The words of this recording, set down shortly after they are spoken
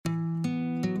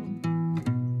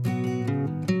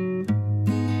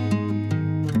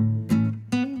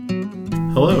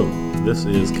Hello, this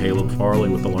is Caleb Farley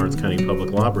with the Lawrence County Public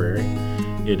Library.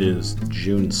 It is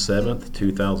June 7th,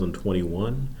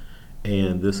 2021,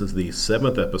 and this is the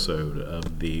 7th episode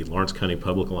of the Lawrence County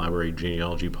Public Library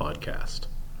Genealogy Podcast.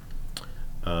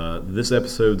 This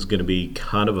episode is going to be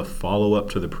kind of a follow-up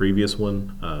to the previous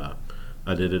one.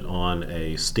 I did it on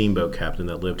a steamboat captain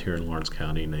that lived here in Lawrence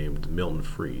County named Milton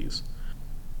Freeze.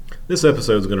 This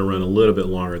episode is going to run a little bit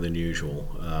longer than usual.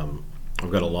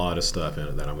 I've got a lot of stuff in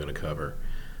it that I'm going to cover.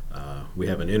 We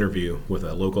have an interview with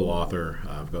a local author.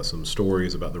 I've got some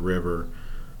stories about the river,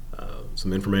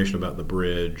 some information about the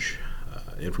bridge,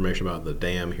 information about the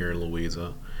dam here in Louisa,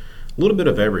 a little bit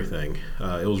of everything.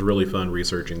 It was really fun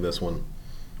researching this one.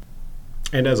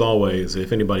 And as always,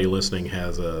 if anybody listening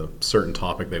has a certain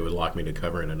topic they would like me to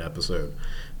cover in an episode,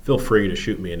 feel free to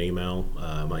shoot me an email.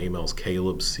 My email is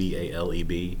Caleb,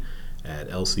 C-A-L-E-B, at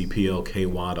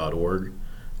lcplky.org,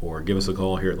 or give us a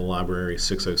call here at the library,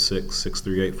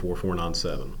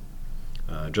 606-638-4497.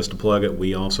 Just to plug it,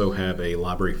 we also have a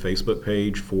library Facebook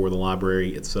page for the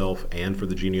library itself and for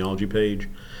the genealogy page.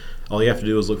 All you have to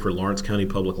do is look for Lawrence County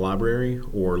Public Library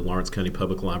or Lawrence County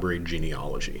Public Library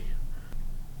Genealogy.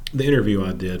 The interview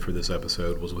I did for this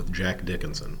episode was with Jack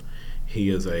Dickinson.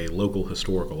 He is a local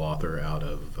historical author out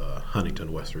of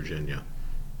Huntington, West Virginia.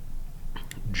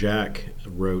 Jack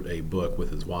wrote a book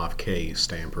with his wife, Kay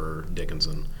Stamper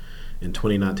Dickinson, in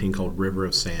 2019 called River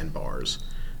of Sandbars,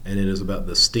 and it is about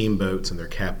the steamboats and their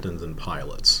captains and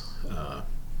pilots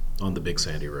on the Big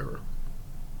Sandy River.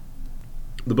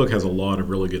 The book has a lot of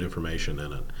really good information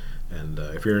in it, and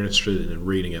if you're interested in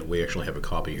reading it, we actually have a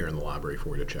copy here in the library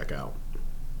for you to check out.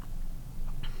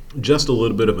 Just a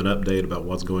little bit of an update about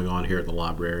what's going on here at the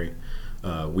library.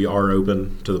 We are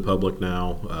open to the public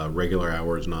now, regular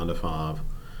hours, 9 to 5.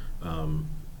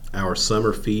 Our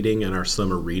summer feeding and our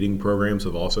summer reading programs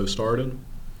have also started.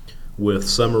 With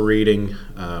summer reading,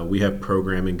 we have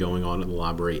programming going on in the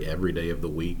library every day of the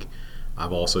week.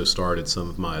 I've also started some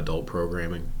of my adult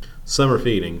programming. Summer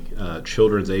feeding,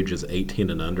 children's ages 18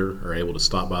 and under are able to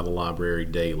stop by the library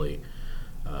daily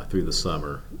through the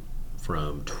summer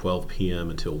from 12 p.m.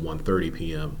 until 1:30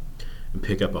 p.m. and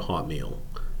pick up a hot meal.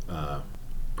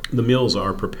 The meals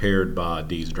are prepared by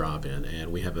Dee's Drive-In, and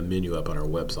we have a menu up on our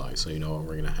website so you know what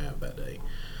we're going to have that day.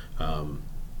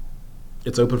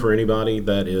 It's open for anybody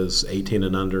that is 18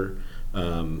 and under.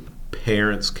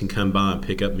 Parents can come by and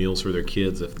pick up meals for their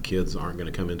kids if the kids aren't going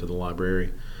to come into the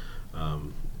library.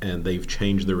 And they've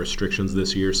changed the restrictions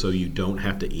this year so you don't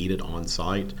have to eat it on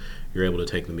site. You're able to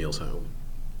take the meals home.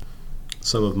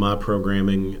 Some of my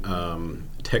programming,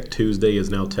 Tech Tuesday is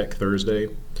now Tech Thursday,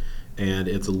 and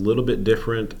it's a little bit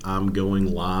different. I'm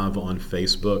going live on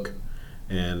Facebook,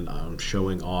 and I'm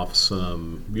showing off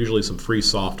usually some free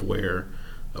software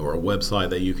or a website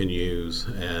that you can use,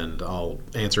 and I'll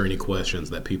answer any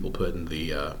questions that people put in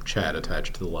the chat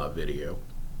attached to the live video.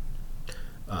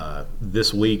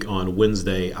 This week on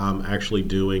Wednesday, I'm actually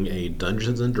doing a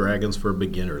Dungeons & Dragons for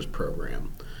Beginners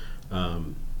program.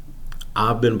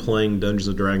 I've been playing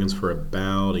Dungeons & Dragons for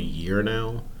about a year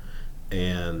now,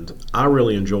 and I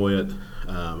really enjoy it.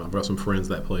 I've got some friends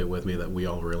that play it with me that we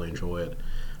all really enjoy it.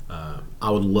 I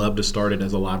would love to start it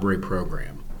as a library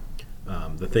program.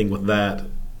 The thing with that,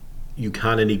 you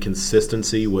kind of need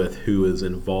consistency with who is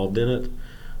involved in it.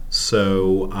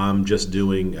 So I'm just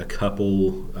doing a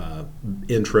couple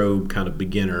intro kind of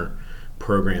beginner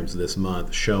programs this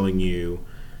month showing you,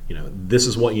 this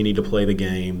is what you need to play the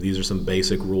game. These are some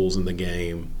basic rules in the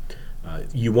game.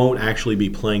 You won't actually be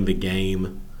playing the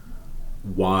game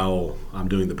while I'm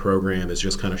doing the program. It's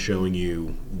just kind of showing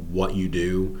you what you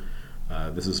do.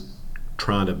 This is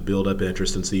trying to build up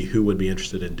interest and see who would be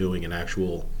interested in doing an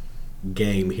actual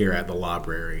game here at the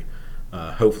library.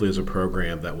 Hopefully as a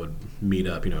program that would meet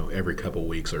up, every couple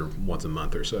weeks or once a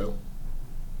month or so.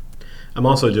 I'm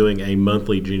also doing a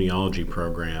monthly genealogy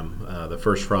program the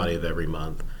first Friday of every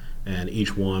month, and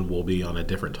each one will be on a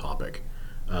different topic.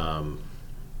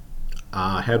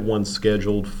 I had one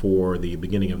scheduled for the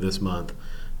beginning of this month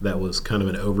that was kind of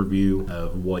an overview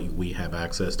of what we have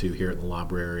access to here at the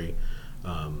library,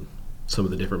 some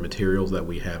of the different materials that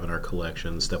we have in our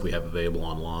collection, stuff we have available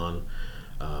online.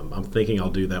 I'm thinking I'll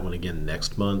do that one again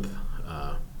next month.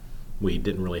 We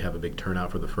didn't really have a big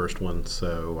turnout for the first one,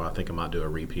 so I think I might do a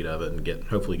repeat of it and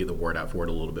hopefully get the word out for it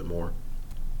a little bit more.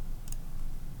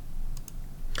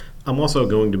 I'm also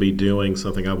going to be doing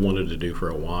something I've wanted to do for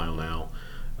a while now.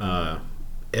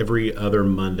 Every other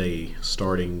Monday,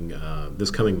 starting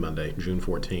this coming Monday, June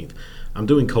 14th, I'm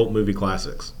doing cult movie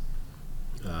classics.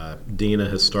 Dina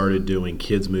has started doing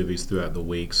kids movies throughout the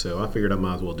week, so I figured I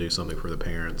might as well do something for the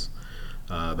parents.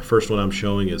 The first one I'm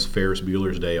showing is Ferris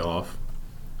Bueller's Day Off.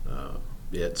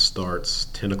 It starts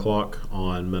 10 o'clock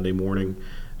on Monday morning.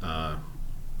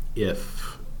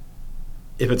 If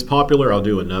it's popular, I'll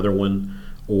do another one,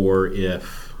 or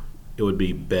if it would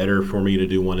be better for me to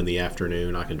do one in the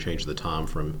afternoon, I can change the time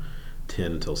from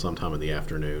 10 until sometime in the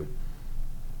afternoon.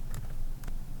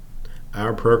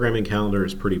 Our programming calendar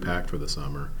is pretty packed for the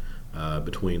summer,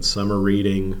 between summer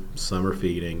reading, summer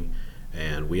feeding,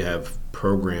 and we have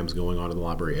programs going on in the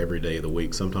library every day of the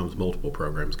week, sometimes multiple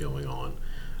programs going on.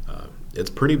 It's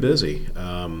pretty busy.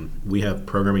 We have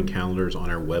programming calendars on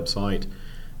our website,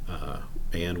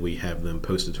 and we have them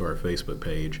posted to our Facebook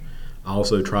page. I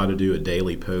also try to do a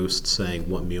daily post saying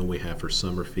what meal we have for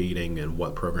summer feeding and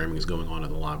what programming is going on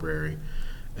in the library.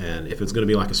 And if it's going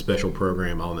to be like a special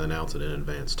program, I'll announce it in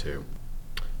advance too.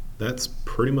 That's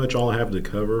pretty much all I have to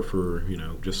cover for,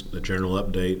 just a general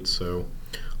update. So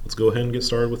let's go ahead and get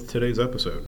started with today's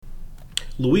episode.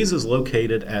 Louisa is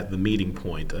located at the meeting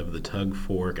point of the Tug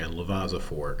Fork and Leviza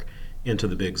Fork into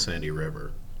the Big Sandy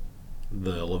River.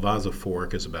 The Leviza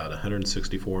Fork is about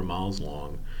 164 miles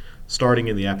long, starting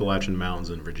in the Appalachian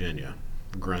Mountains in Virginia,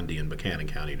 Grundy and Buchanan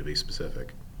County to be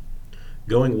specific.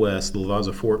 Going west, the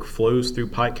Leviza Fork flows through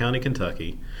Pike County,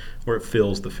 Kentucky, where it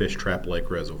fills the Fish Trap Lake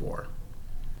Reservoir.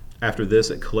 After this,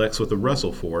 it collects with the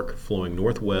Russell Fork, flowing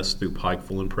northwest through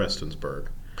Pikeville and Prestonsburg.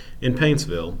 In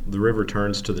Paintsville, the river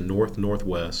turns to the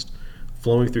north-northwest,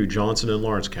 flowing through Johnson and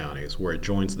Lawrence counties, where it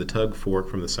joins the Tug Fork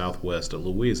from the southwest at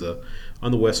Louisa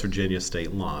on the West Virginia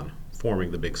state line,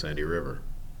 forming the Big Sandy River.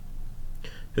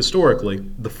 Historically,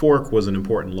 the fork was an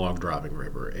important log driving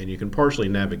river, and you can partially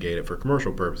navigate it for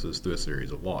commercial purposes through a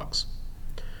series of locks.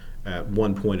 At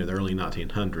one point in the early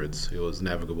 1900s, it was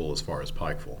navigable as far as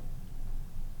Pikeville.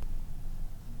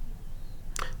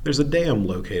 There's a dam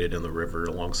located in the river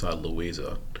alongside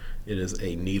Louisa. It is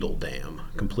a needle dam,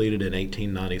 completed in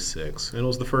 1896, and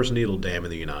was the first needle dam in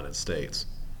the United States.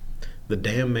 The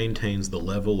dam maintains the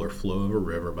level or flow of a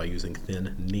river by using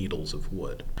thin needles of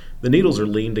wood. The needles are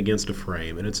leaned against a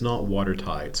frame, and it's not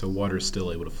watertight, so water is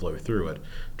still able to flow through it,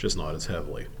 just not as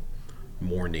heavily.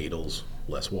 More needles,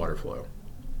 less water flow.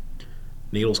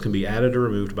 Needles can be added or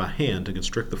removed by hand to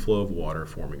constrict the flow of water,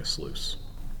 forming a sluice.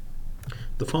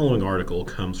 The following article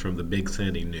comes from the Big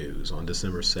Sandy News on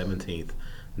December 17,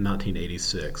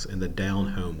 1986, in the Down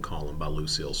Home column by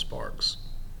Lucille Sparks.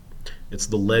 It's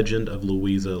the legend of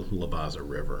Louisa-Leviza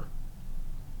River.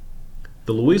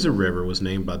 The Louisa River was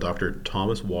named by Dr.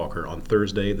 Thomas Walker on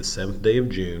Thursday, the 7th day of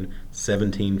June,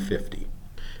 1750.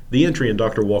 The entry in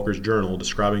Dr. Walker's journal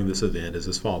describing this event is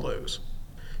as follows.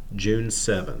 June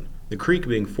 7. The creek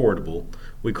being fordable,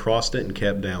 we crossed it and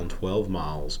kept down 12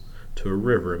 miles to a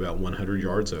river about 100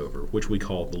 yards over, which we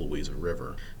called the Louisa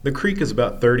River. The creek is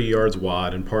about 30 yards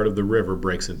wide, and part of the river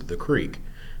breaks into the creek,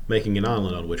 making an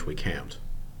island on which we camped.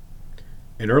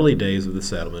 In early days of the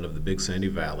settlement of the Big Sandy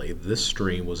Valley, this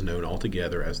stream was known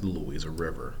altogether as the Louisa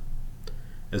River.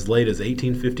 As late as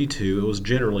 1852, it was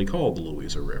generally called the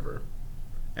Louisa River.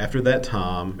 After that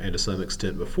time, and to some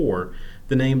extent before,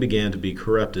 the name began to be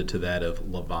corrupted to that of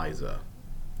Leviza.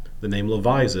 The name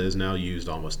Leviza is now used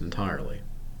almost entirely.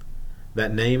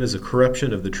 That name is a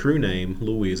corruption of the true name,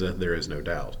 Louisa, there is no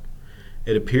doubt.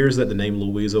 It appears that the name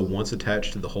Louisa once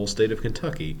attached to the whole state of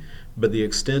Kentucky, but the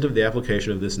extent of the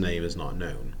application of this name is not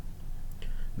known.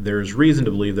 There is reason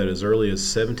to believe that as early as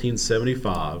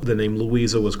 1775, the name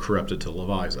Louisa was corrupted to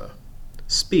Leviza.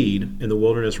 Speed, in the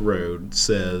Wilderness Road,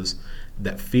 says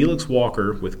that Felix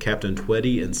Walker, with Captain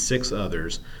Tweddy and 6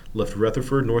 others, left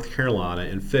Rutherford, North Carolina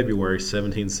in February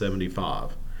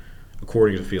 1775,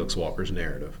 according to Felix Walker's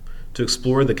narrative, to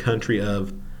explore the country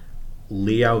of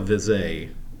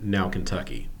Leauvesey, now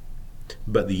Kentucky.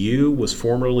 But the U was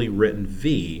formerly written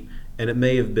V, and it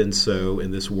may have been so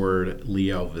in this word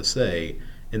Leauvesey.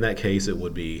 In that case, it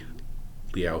would be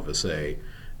Leauvesey,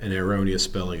 an erroneous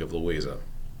spelling of Louisa.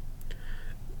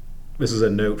 This is a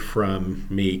note from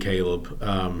me, Caleb.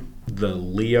 The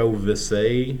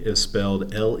Leauvesey is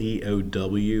spelled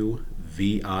Leowvisay.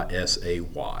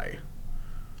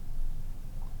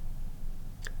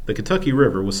 The Kentucky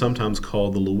River was sometimes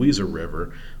called the Louisa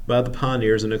River by the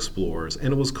pioneers and explorers,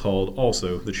 and it was called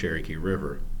also the Cherokee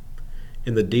River.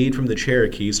 In the deed from the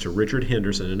Cherokees to Richard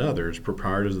Henderson and others,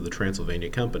 proprietors of the Transylvania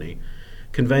Company,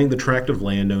 conveying the tract of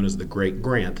land known as the Great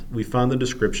Grant, we find the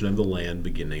description of the land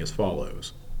beginning as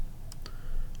follows.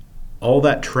 All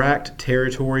that tract,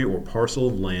 territory, or parcel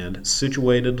of land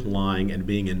situated, lying, and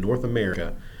being in North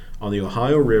America on the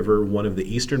Ohio River, one of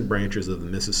the eastern branches of the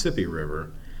Mississippi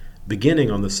River, beginning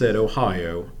on the said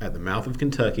Ohio, at the mouth of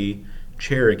Kentucky,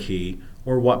 Cherokee,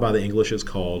 or what by the English is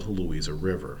called Louisa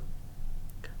River.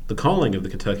 The calling of the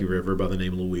Kentucky River by the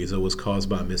name Louisa was caused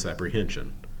by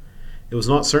misapprehension. It was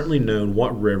not certainly known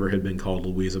what river had been called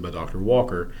Louisa by Dr.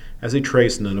 Walker, as he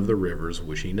traced none of the rivers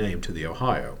which he named to the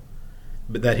Ohio.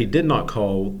 But that he did not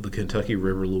call the Kentucky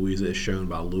River Louisa is shown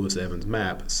by Lewis Evans'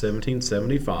 map,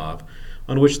 1775,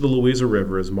 on which the Louisa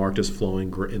River is marked as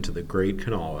flowing into the Great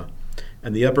Kanawha,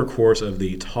 and the upper course of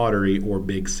the Tottery or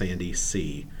Big Sandy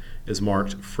Sea is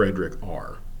marked Frederick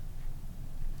R.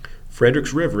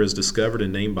 Frederick's River is discovered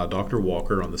and named by Dr.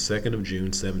 Walker on the 2nd of June,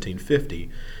 1750,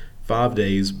 5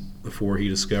 days before he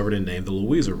discovered and named the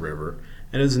Louisa River,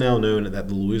 and it is now known that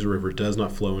the Louisa River does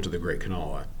not flow into the Great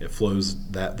Kanawha. It flows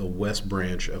that the west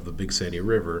branch of the Big Sandy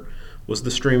River was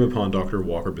the stream upon Dr.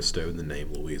 Walker bestowed the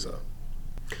name Louisa.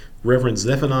 Reverend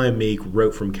Zephaniah Meek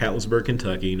wrote from Catlettsburg,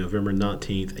 Kentucky, November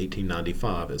 19,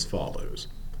 1895, as follows.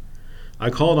 I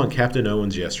called on Captain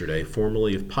Owens yesterday,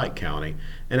 formerly of Pike County,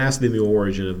 and asked him the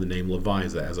origin of the name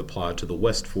Louisa as applied to the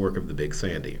West Fork of the Big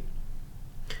Sandy.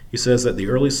 He says that the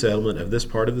early settlement of this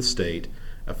part of the state,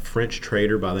 a French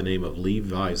trader by the name of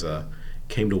Levi,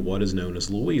 came to what is known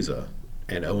as Louisa,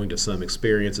 and owing to some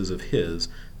experiences of his,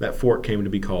 that fork came to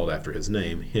be called after his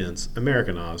name, hence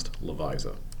Americanized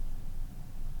Louisa.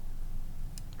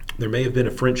 There may have been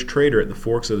a French trader at the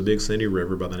forks of the Big Sandy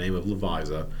River by the name of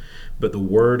Louisa, but the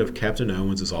word of Captain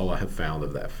Owens is all I have found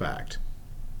of that fact.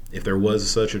 If there was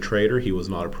such a trader, he was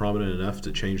not prominent enough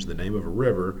to change the name of a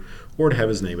river or to have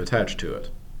his name attached to it.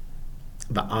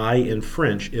 The I in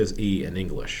French is E in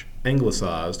English.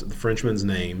 Anglicized, the Frenchman's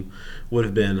name would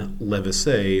have been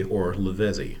Levesey or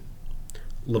Levesey.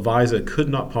 Louisa could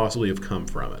not possibly have come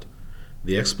from it.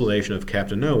 The explanation of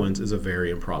Captain Owens is a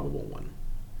very improbable one.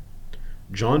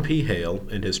 John P. Hale,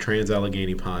 in his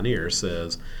Trans-Allegheny Pioneer,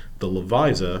 says the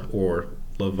Louisa or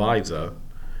Louisa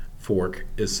fork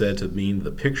is said to mean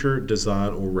the picture,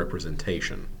 design, or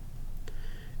representation.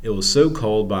 It was so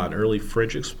called by an early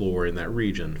French explorer in that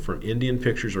region from Indian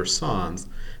pictures or signs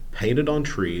painted on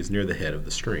trees near the head of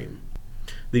the stream.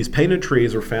 These painted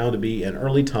trees were found to be in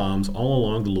early times all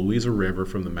along the Louisa River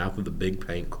from the mouth of the Big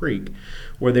Paint Creek,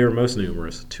 where they were most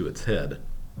numerous, to its head.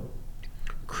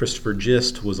 Christopher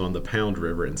Gist was on the Pound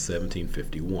River in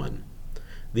 1751.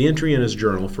 The entry in his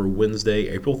journal for Wednesday,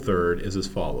 April 3rd is as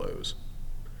follows.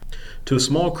 To a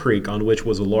small creek on which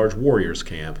was a large warriors'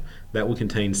 camp that would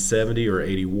contain 70 or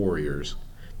 80 warriors.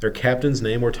 Their captain's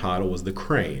name or title was the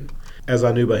Crane, as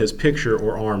I knew by his picture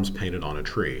or arms painted on a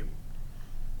tree.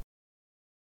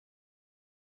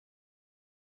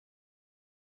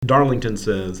 Darlington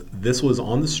says, this was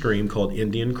on the stream called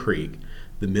Indian Creek,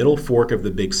 the middle fork of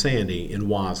the Big Sandy in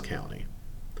Wise County.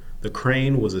 The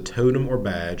crane was a totem or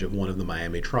badge of one of the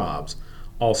Miami tribes,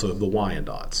 also of the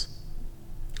Wyandots.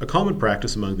 A common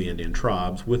practice among the Indian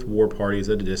tribes, with war parties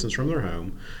at a distance from their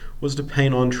home, was to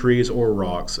paint on trees or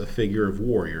rocks a figure of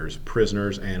warriors,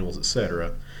 prisoners, animals,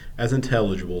 etc., as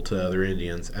intelligible to other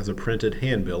Indians as a printed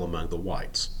handbill among the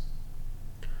whites.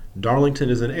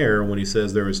 Darlington is in error when he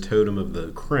says there was totem of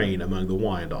the crane among the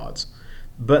Wyandots,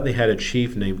 but they had a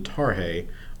chief named Tarhe,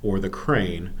 or the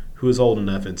Crane, who was old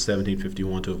enough in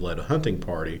 1751 to have led a hunting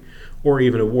party, or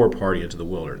even a war party into the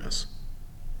wilderness.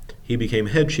 He became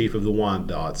head chief of the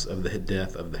Wyandots of the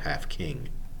death of the half-king.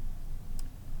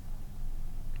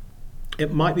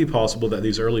 It might be possible that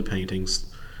these early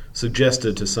paintings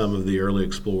suggested to some of the early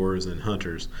explorers and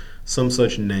hunters some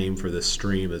such name for this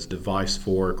stream as Device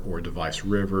Fork, or Device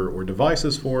River, or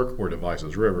Device's Fork, or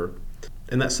Device's River,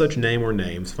 and that such name or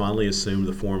names finally assumed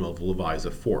the form of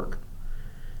Louisa Fork.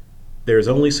 There is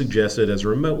only suggested as a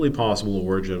remotely possible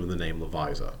origin of the name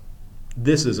Louisa.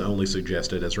 This is only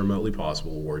suggested as remotely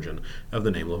possible origin of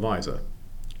the name Louisa.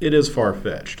 It is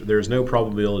far-fetched. There is no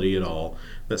probability at all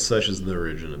that such is the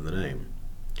origin of the name.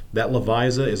 That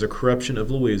Louisa is a corruption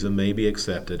of Louisa may be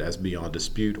accepted as beyond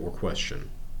dispute or question.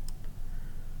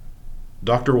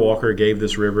 Dr. Walker gave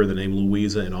this river the name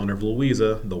Louisa in honor of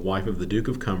Louisa, the wife of the Duke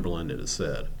of Cumberland, it is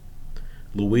said.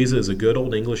 Louisa is a good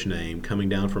old English name coming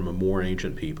down from a more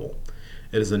ancient people.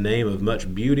 It is a name of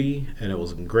much beauty, and it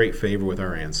was in great favor with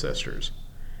our ancestors.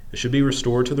 It should be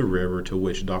restored to the river to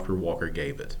which Dr. Walker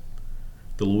gave it.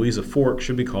 The Louisa Fork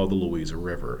should be called the Louisa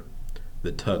River.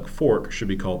 The Tug Fork should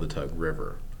be called the Tug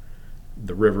River.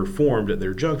 The river formed at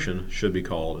their junction should be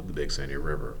called the Big Sandy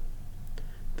River.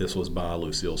 This was by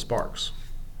Lucille Sparks.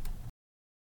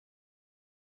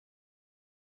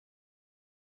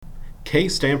 K.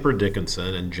 Stamper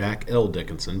Dickinson and Jack L.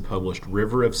 Dickinson published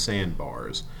River of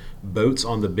Sandbars, Boats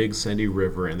on the Big Sandy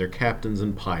River and Their Captains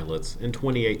and Pilots in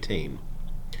 2018.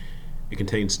 It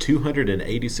contains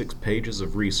 286 pages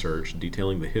of research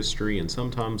detailing the history and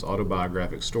sometimes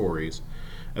autobiographic stories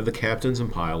of the captains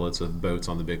and pilots of boats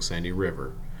on the Big Sandy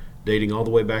River, dating all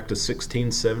the way back to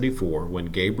 1674 when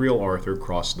Gabriel Arthur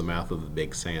crossed the mouth of the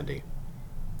Big Sandy.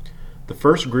 The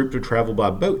first group to travel by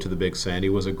boat to the Big Sandy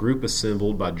was a group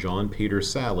assembled by John Peter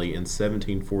Sally in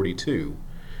 1742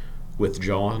 with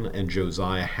John and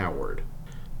Josiah Howard.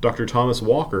 Dr. Thomas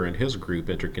Walker and his group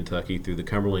entered Kentucky through the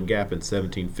Cumberland Gap in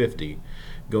 1750,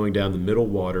 going down the Middle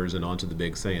Waters and onto the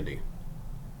Big Sandy.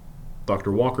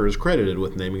 Dr. Walker is credited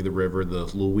with naming the river the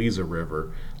Louisa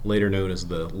River, later known as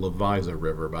the Levisa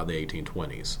River by the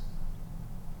 1820s.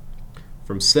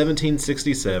 From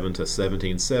 1767 to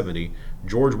 1770,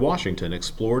 George Washington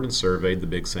explored and surveyed the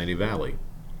Big Sandy Valley.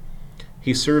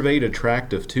 He surveyed a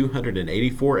tract of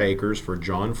 284 acres for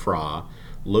John Fry,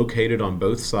 located on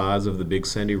both sides of the Big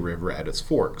Sandy River at its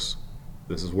forks.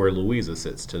 This is where Louisa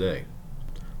sits today.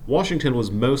 Washington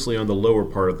was mostly on the lower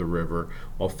part of the river,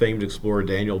 while famed explorer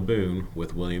Daniel Boone,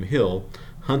 with William Hill,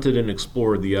 hunted and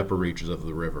explored the upper reaches of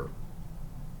the river.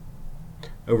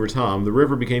 Over time, the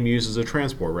river became used as a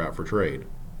transport route for trade.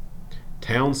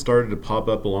 Towns started to pop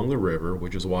up along the river,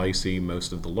 which is why you see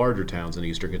most of the larger towns in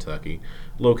eastern Kentucky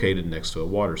located next to a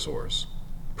water source.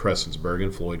 Prestonsburg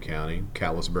in Floyd County,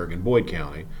 Catlettsburg in Boyd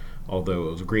County, although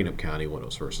it was Greenup County when it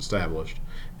was first established,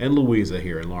 and Louisa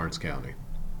here in Lawrence County.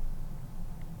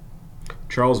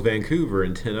 Charles Vancouver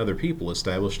and 10 other people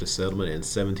established a settlement in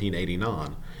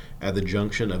 1789 at the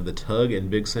junction of the Tug and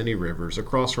Big Sandy Rivers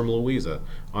across from Louisa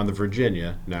on the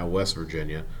Virginia, now West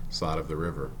Virginia, side of the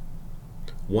river.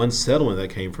 One settlement that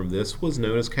came from this was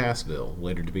known as Cassville,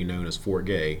 later to be known as Fort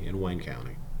Gay in Wayne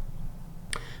County.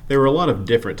 There were a lot of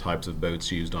different types of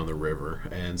boats used on the river,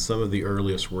 and some of the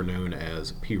earliest were known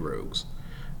as pirogues.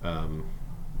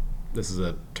 This is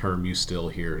a term you still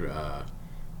hear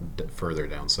further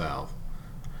down south.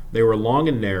 They were long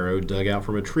and narrow, dug out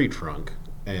from a tree trunk,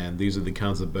 and these are the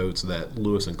kinds of boats that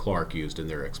Lewis and Clark used in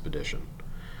their expedition.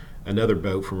 Another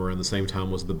boat from around the same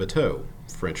time was the bateau,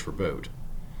 French for boat.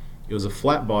 It was a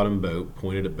flat-bottomed boat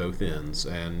pointed at both ends,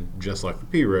 and just like the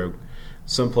pirogue,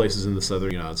 some places in the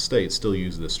southern United States still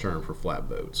use this term for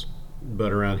flatboats,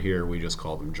 but around here we just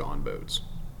call them John boats.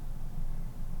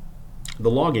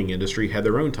 The logging industry had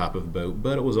their own type of boat,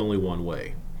 but it was only one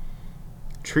way.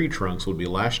 Tree trunks would be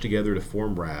lashed together to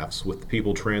form rafts, with the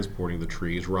people transporting the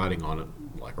trees riding on it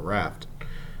like a raft.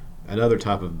 Another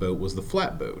type of boat was the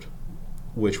flatboat,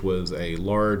 which was a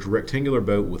large rectangular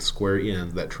boat with square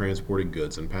ends that transported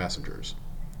goods and passengers.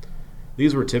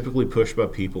 These were typically pushed by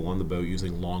people on the boat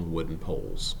using long wooden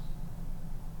poles.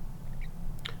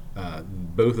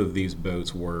 Both of these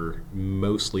boats were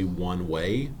mostly one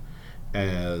way,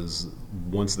 as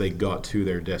once they got to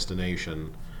their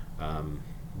destination,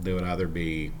 they would either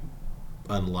be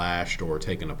unlashed or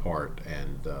taken apart,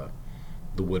 and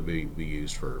the wood be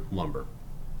used for lumber.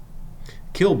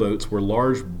 Keelboats were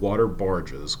large water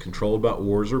barges controlled by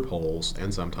oars or poles,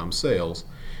 and sometimes sails,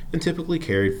 and typically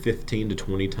carried 15 to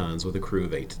 20 tons with a crew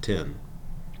of 8 to 10.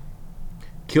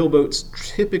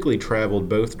 Keelboats typically traveled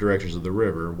both directions of the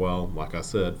river, while, like I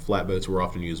said, flatboats were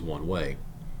often used one way.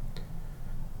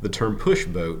 The term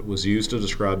pushboat was used to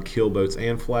describe keelboats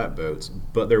and flatboats,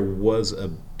 but there was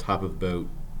a type of boat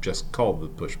just called the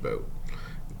pushboat.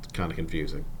 It's kind of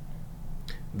confusing.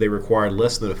 They required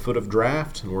less than a foot of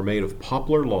draft and were made of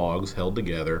poplar logs held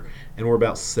together and were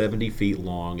about 70 feet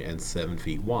long and 7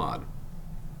 feet wide.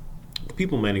 The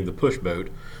people manning the pushboat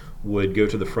would go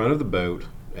to the front of the boat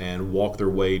and walk their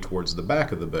way towards the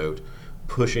back of the boat,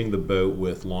 pushing the boat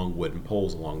with long wooden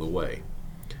poles along the way.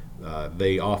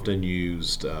 They often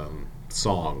used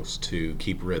songs to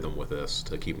keep rhythm with this,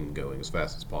 to keep them going as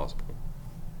fast as possible.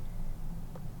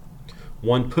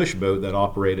 One pushboat that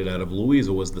operated out of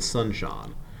Louisa was the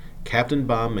Sunshine, captained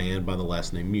by a man by the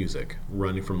last name Music,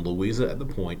 running from Louisa at the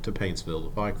Point to Paintsville to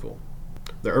Pikeville.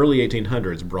 The early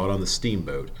 1800s brought on the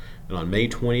steamboat, and on May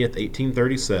 20th,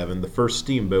 1837, the first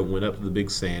steamboat went up to the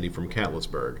Big Sandy from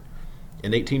Catlettsburg.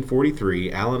 In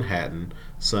 1843, Allen Hatton,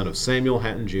 son of Samuel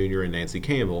Hatton Jr. and Nancy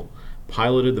Campbell,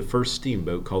 piloted the first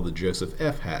steamboat called the Joseph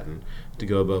F. Hatton to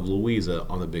go above Louisa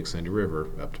on the Big Sandy River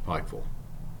up to Pikeville.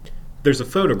 There's a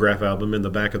photograph album in the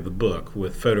back of the book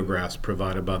with photographs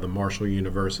provided by the Marshall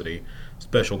University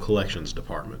Special Collections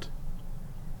Department.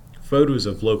 Photos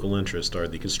of local interest are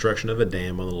the construction of a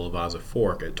dam on the Levisa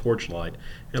Fork at Torchlight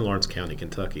in Lawrence County,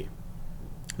 Kentucky.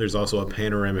 There's also a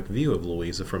panoramic view of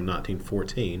Louisa from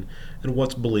 1914 and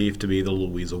what's believed to be the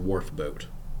Louisa Wharf boat.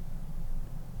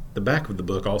 The back of the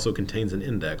book also contains an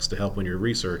index to help when you're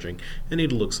researching and need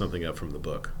to look something up from the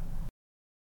book.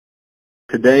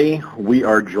 Today, we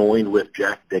are joined with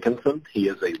Jack Dickinson. He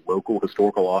is a local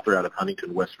historical author out of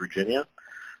Huntington, West Virginia.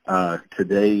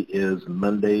 Today is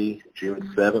Monday, June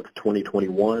 7th,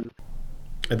 2021.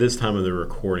 At this time of the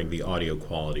recording, the audio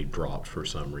quality dropped for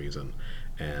some reason.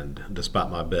 And despite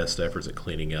my best efforts at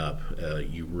cleaning up,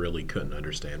 you really couldn't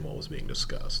understand what was being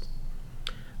discussed.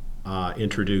 I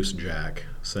introduced Jack,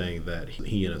 saying that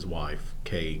he and his wife,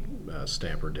 Kay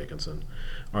Stamper Dickinson,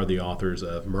 are the authors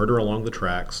of Murder Along the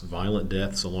Tracks, Violent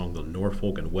Deaths Along the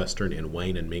Norfolk and Western in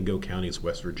Wayne and Mingo Counties,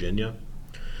 West Virginia,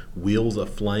 Wheels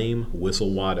of Flame,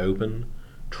 Whistle Wide Open,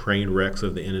 Train Wrecks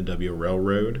of the N&W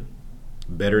Railroad,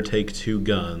 Better Take Two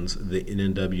Guns, the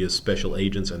NNW's Special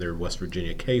Agents and Their West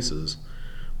Virginia Cases,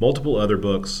 multiple other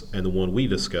books, and the one we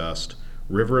discussed,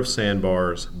 River of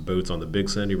Sandbars, Boats on the Big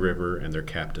Sandy River, and Their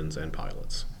Captains and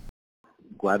Pilots.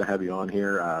 Glad to have you on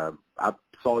here. I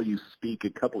saw you speak a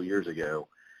couple years ago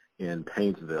in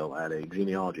Painesville at a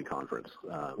genealogy conference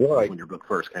when your book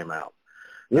first came out.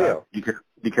 Yeah. Do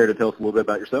you care to tell us a little bit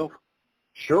about yourself?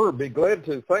 Sure, be glad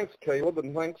to. Thanks, Caleb,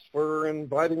 and thanks for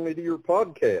inviting me to your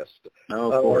podcast. Oh,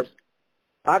 of course.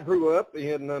 I grew up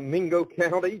in Mingo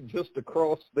County, just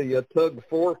across the Tug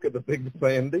Fork of the Big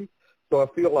Sandy, so I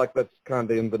feel like that's kind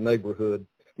of in the neighborhood.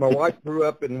 My wife grew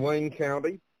up in Wayne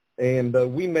County, and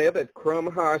we met at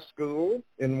Crum High School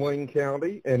in Wayne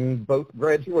County, and both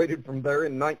graduated from there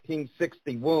in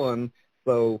 1961,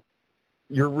 so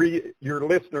your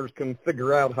listeners can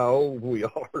figure out how old we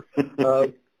are.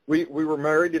 We were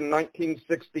married in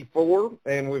 1964,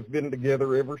 and we've been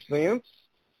together ever since.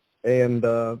 And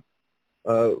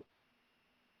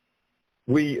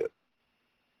we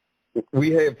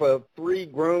have 3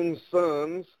 grown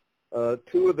sons. 2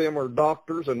 of them are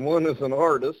doctors, and 1 is an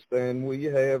artist. And we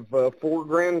have 4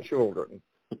 grandchildren.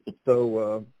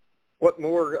 So what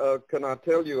more can I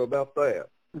tell you about that?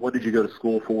 What did you go to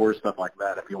school for, stuff like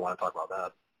that, if you want to talk about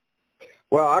that?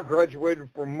 Well, I graduated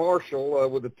from Marshall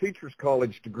with a teacher's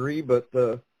college degree, but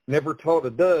never taught a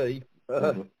day.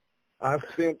 I've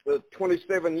spent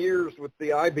 27 years with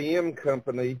the IBM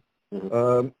company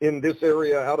in this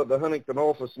area out of the Huntington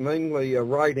office, mainly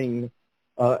writing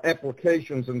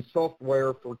applications and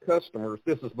software for customers.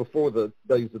 This is before the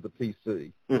days of the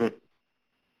PC.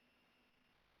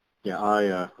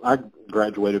 Yeah, I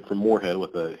graduated from Moorhead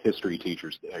with a history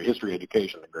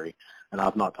education degree, and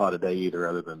I've not taught a day either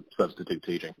other than substitute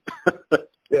teaching.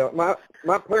 Yeah,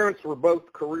 my parents were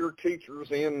both career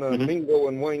teachers in Mingo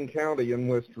and Wayne County in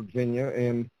West Virginia,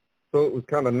 and so it was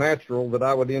kind of natural that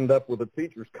I would end up with a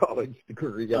teacher's college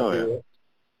degree.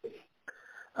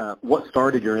 What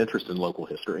started your interest in local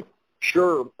history?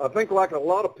 Sure. I think like a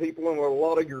lot of people and a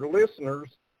lot of your listeners,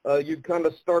 you'd kind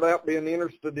of start out being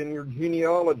interested in your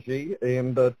genealogy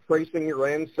and tracing your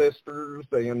ancestors,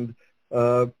 and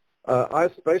I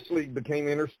especially became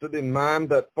interested in mine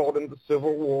that fought in the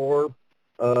Civil War.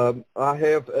 I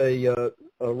have a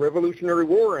Revolutionary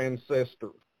War ancestor,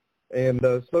 and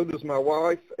so does my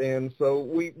wife, and so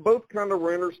we both kind of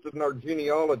were interested in our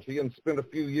genealogy and spent a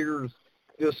few years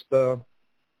just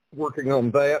working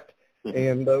on that,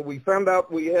 and we found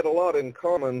out we had a lot in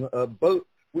common.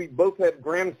 We both had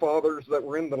grandfathers that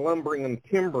were in the lumbering and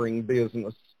timbering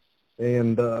business,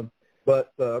 and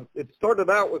but it started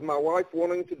out with my wife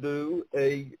wanting to do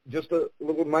just a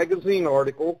little magazine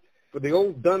article for the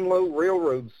old Dunlow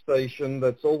Railroad Station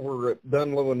that's over at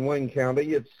Dunlow in Wayne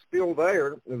County. It's still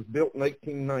there. It was built in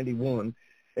 1891,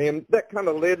 and that kind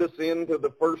of led us into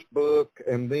the first book,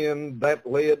 and then that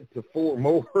led to 4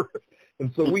 more.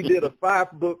 And so we did a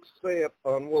 5-book set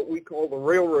on what we call the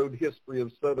railroad history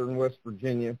of southern West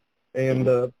Virginia. And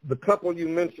the couple you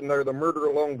mentioned there, the Murder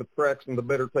Along the Tracks and the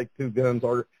Better Take Two Guns,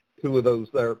 are 2 of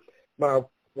those there. My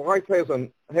wife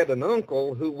had an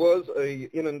uncle who was a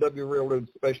N&W Railroad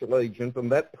special agent,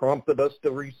 and that prompted us to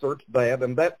research that,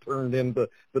 and that turned into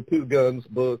the Two Guns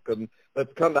book, and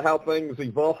that's kind of how things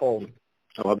evolved.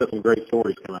 Oh, I bet some great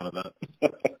stories come out of that.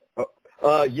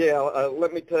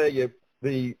 Let me tell you,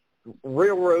 the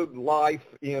railroad life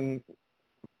in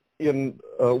the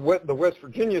West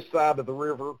Virginia side of the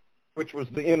river, which was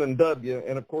the N&W,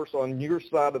 and of course on your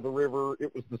side of the river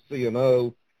it was the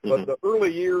C&O. But the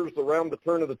early years around the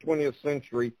turn of the 20th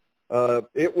century,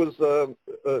 it was,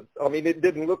 it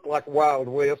didn't look like Wild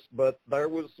West, but there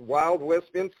was Wild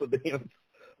West incidents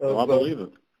of I believe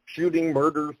it. Shooting,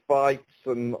 murders, fights,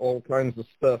 and all kinds of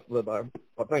stuff that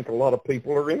I think a lot of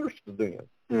people are interested in.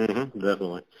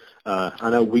 Definitely. I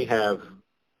know we have,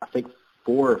 I think,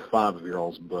 4 or 5 of your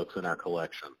all's books in our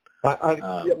collection. My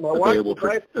wife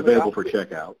available for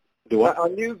checkout.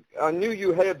 I knew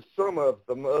you had some of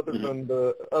them other than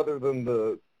the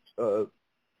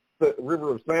River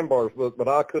of Sandbars book, but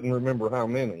I couldn't remember how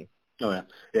many. Oh yeah.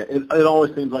 It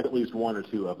always seems like at least 1 or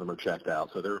 2 of them are checked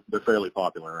out, so they're fairly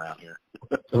popular around here.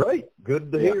 Great,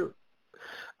 good to hear.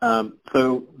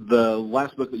 So the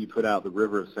last book that you put out, The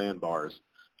River of Sandbars,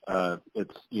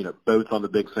 It's, boats on the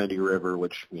Big Sandy River,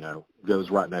 which, goes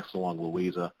right next along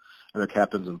Louisa, and they're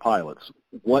captains and pilots.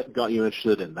 What got you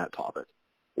interested in that topic?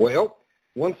 Well,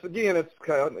 once again, it's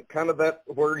kind of that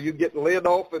where you get led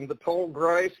off in the tall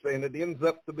grass, and it ends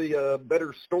up to be a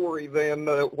better story than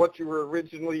what you were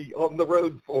originally on the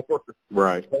road for.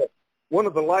 Right. One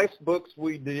of the last books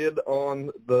we did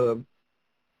on the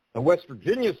West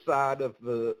Virginia side of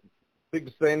the Big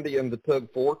Sandy and the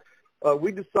Tug Fork,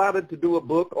 we decided to do a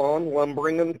book on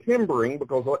lumbering and timbering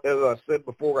because, as I said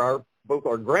before, both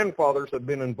our grandfathers had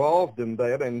been involved in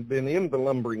that and been in the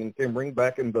lumbering and timbering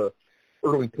back in the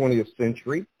early 20th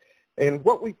century. And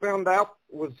what we found out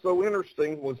was so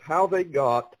interesting was how they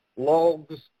got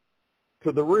logs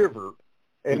to the river.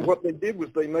 And what they did was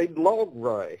they made log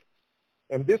rafts.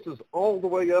 And this is all the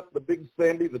way up the Big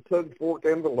Sandy, the Tug Fork,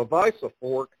 and the Levisa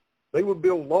Fork. They would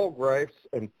build log rafts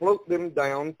and float them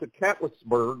down to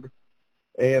Catlettsburg.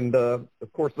 And, of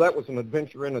course, that was an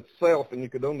adventure in itself, and you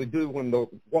could only do when the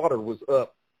water was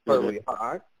up fairly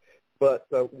high. But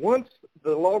once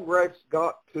the log rafts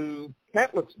got to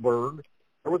Catlettsburg,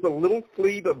 there was a little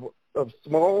fleet of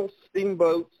small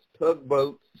steamboats,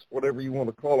 tugboats, whatever you want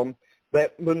to call them,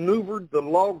 that maneuvered the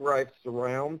log rafts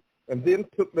around and then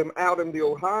took them out in the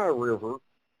Ohio River.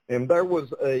 And there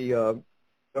was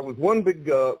one big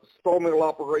sawmill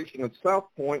operation at South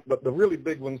Point, but the really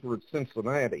big ones were at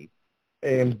Cincinnati.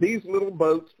 And these little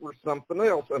boats were something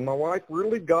else. And my wife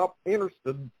really got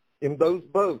interested in those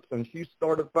boats, and she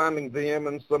started finding them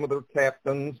and some of their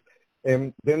captains,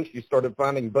 and then she started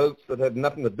finding boats that had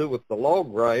nothing to do with the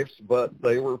log rafts, but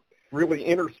they were really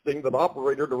interesting that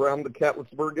operated around the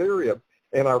Catlettsburg area.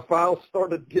 And our files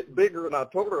started to get bigger, and I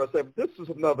told her, I said, this is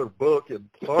another book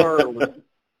entirely.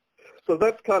 So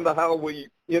that's kind of how we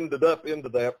ended up into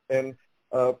that. And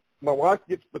my wife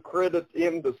gets the credit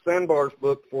in the Sandbar's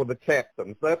book for the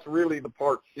captains. That's really the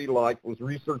part she liked, was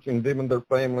researching them and their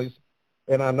families.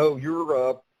 And I know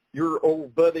your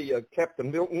old buddy,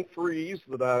 Captain Milton Freeze,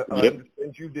 that I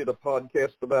understand you did a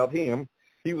podcast about him.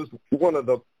 He was one of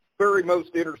the very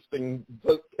most interesting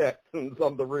boat captains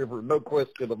on the river, no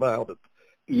question about it.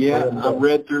 Yeah, I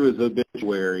read through his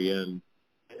obituary, and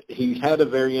he had a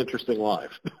very interesting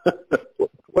life.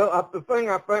 Well, the thing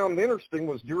I found interesting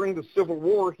was during the Civil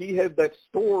War, he had that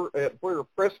store at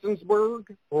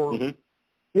Prestonsburg?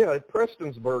 At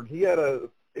Prestonsburg. He had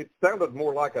it sounded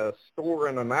more like a store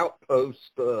and an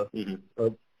outpost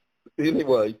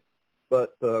anyway.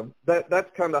 But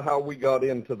that's kind of how we got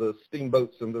into the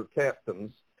steamboats and their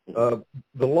captains. The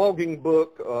logging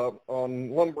book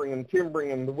on lumbering and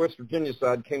timbering on the West Virginia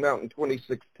side came out in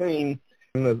 2016.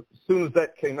 And as soon as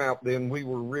that came out, then we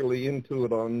were really into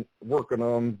it on working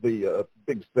on the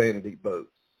Big Sandy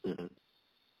boats.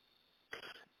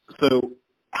 So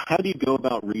how do you go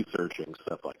about researching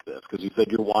stuff like this? Because you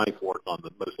said your wife worked on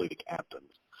mostly the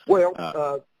captains. Well,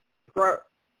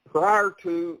 prior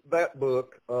to that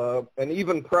book, and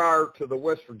even prior to the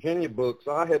West Virginia books,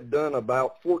 I had done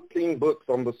about 14 books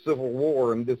on the Civil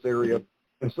War in this area.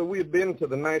 And so we had been to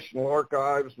the National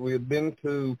Archives. We had been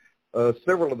to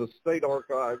several of the state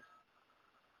archives,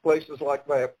 places like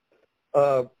that.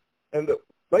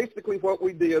 Basically what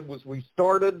we did was we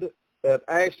started at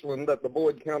Ashland at the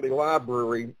Boyd County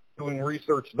Library doing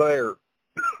research there.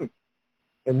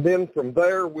 And then from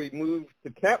there we moved to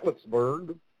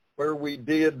Catlettsburg, where we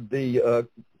did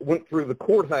went through the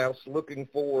courthouse looking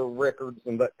for records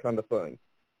and that kind of thing.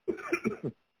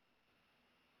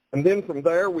 And then from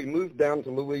there we moved down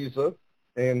to Louisa.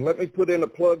 And let me put in a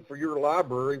plug for your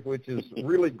library, which is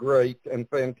really great and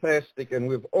fantastic, and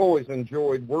we've always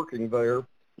enjoyed working there.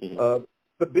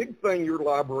 The big thing your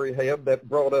library had that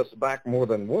brought us back more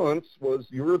than once was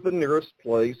you're the nearest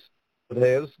place that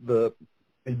has the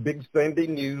Big Sandy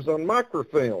News on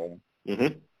microfilm.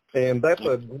 And that's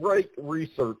a great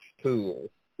research tool.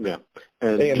 Yeah.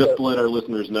 And just to let our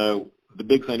listeners know, the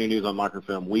Big Sandy News on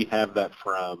microfilm, we have that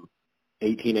from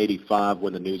 1885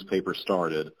 when the newspaper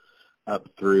started up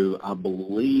through, I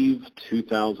believe,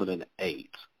 2008.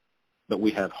 But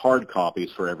we have hard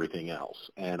copies for everything else.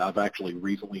 And I've actually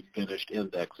recently finished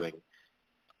indexing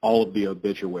all of the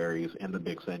obituaries in the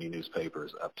Big Sandy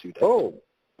newspapers up to date. Oh,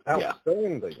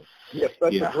 outstanding. Yes,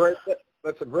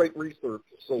 that's a great research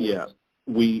source. Yeah.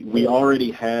 We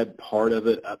already had part of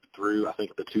it up through, I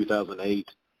think, the 2008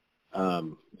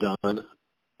 done,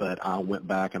 but I went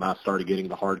back and I started getting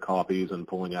the hard copies and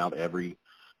pulling out every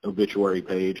obituary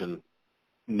page and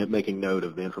making note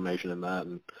of the information in that.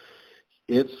 And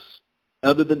it's,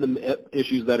 other than the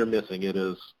issues that are missing, it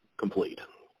is complete.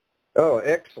 Oh,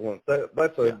 excellent.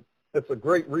 That's a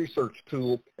great research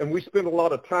tool, and we spent a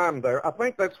lot of time there. I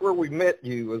think that's where we met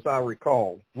you, as I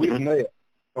recall. We've met.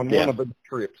 on one of the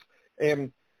trips.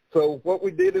 And so what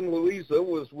we did in Louisa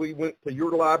was we went to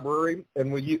your library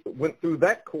and we went through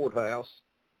that courthouse.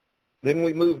 Then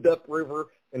we moved upriver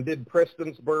and did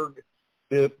Paintsville,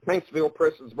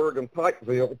 Prestonsburg, and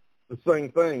Pikeville, the same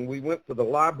thing. We went to the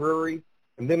library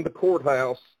and then the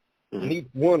courthouse in each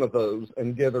one of those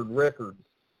and gathered records.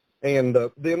 And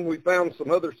then we found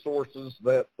some other sources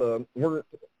that weren't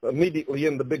immediately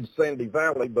in the Big Sandy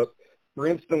Valley, but, for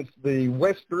instance, the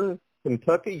Western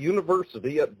Kentucky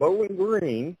University at Bowling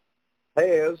Green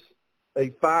has a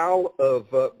file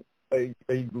of a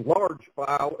large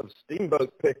file of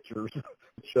steamboat pictures,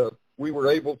 which we were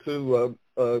able to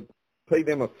pay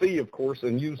them a fee, of course,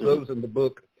 and use those in the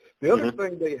book. The other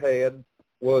thing they had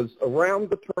was around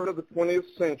the turn of the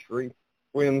 20th century,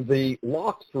 when the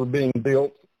locks were being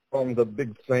built on the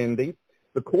Big Sandy,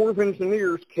 the Corps of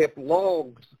Engineers kept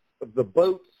logs of the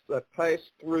boats that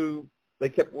passed through. They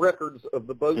kept records of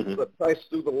the boats that passed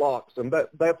through the locks, and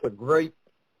that's a great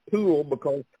tool,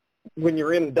 because when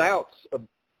you're in doubts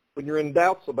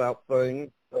about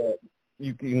things,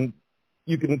 you can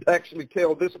actually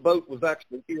tell this boat was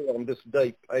actually here on this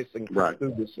date passing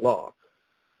through this lock.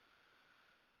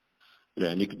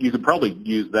 Yeah, and you could probably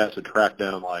use that to track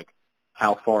down like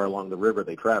how far along the river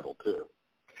they traveled too.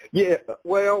 Yeah,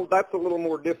 well, that's a little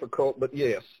more difficult, but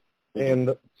yes.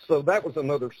 And so that was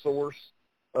another source.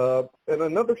 And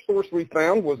another source we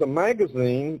found was a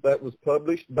magazine that was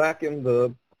published back in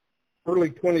the early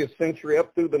 20th century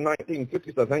up through the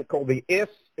 1950s, I think, called the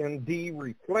S&D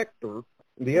Reflector.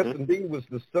 And the S&D was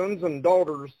the sons and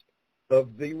daughters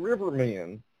of the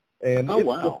Rivermen. And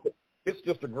it's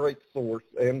just a great source.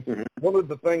 And one of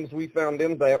the things we found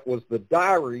in that was the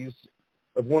diaries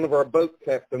of one of our boat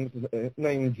captains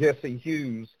named Jesse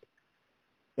Hughes.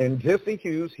 And Jesse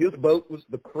Hughes, his boat was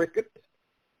the Cricket,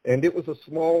 and it was a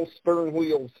small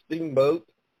stern-wheel steamboat.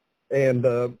 And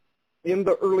in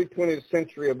the early 20th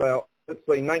century, about, let's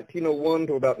say, 1901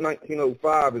 to about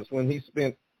 1905 is when he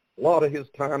spent a lot of his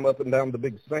time up and down the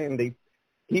Big Sandy.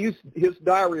 His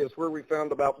diary is where we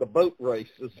found about the boat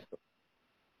races.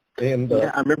 And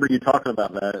I remember you talking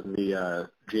about that in the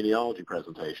genealogy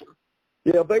presentation.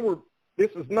 Yeah,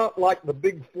 this is not like the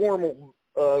big formal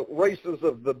races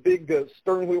of the big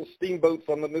stern-wheel steamboats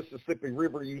on the Mississippi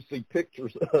River you see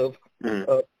pictures of.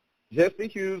 Jesse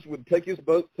Hughes would take his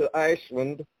boat to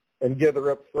Ashland and gather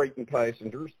up freight and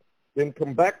passengers, then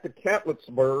come back to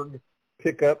Catlettsburg,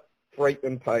 pick up freight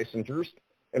and passengers,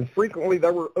 and frequently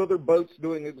there were other boats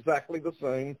doing exactly the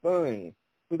same thing.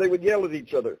 And they would yell at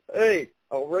each other, "Hey,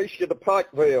 I'll race you to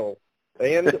Pikeville."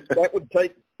 And that would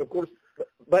take, of course,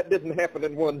 that didn't happen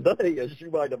in one day, as you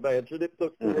might imagine. It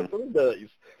took 2 or 3 days.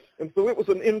 And so it was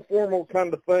an informal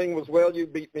kind of thing, was, well, you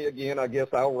beat me again, I guess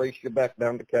I'll race you back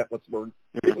down to Catlettsburg.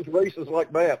 It was races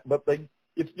like that, but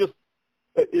it's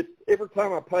every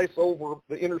time I pass over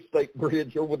the interstate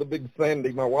bridge over the Big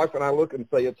Sandy, my wife and I look and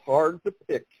say it's hard to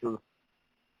picture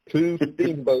 2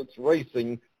 steamboats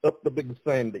racing up the Big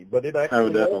Sandy, but it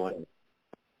actually definitely.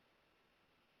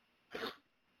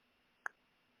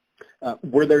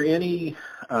 Were there any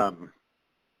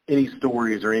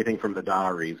stories or anything from the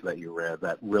diaries that you read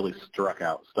that really stuck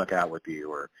out with you,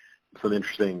 or some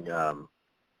interesting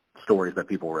stories that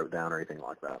people wrote down or anything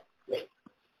like that?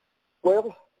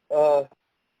 Well,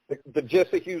 the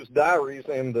Jesse Hughes diaries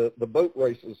and the boat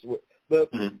races.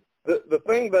 The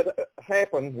thing that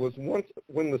happened was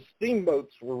when the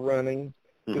steamboats were running,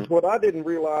 is what I didn't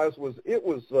realize was it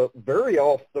was very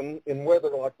often in weather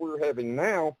like we're having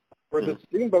now, where the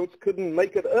steamboats couldn't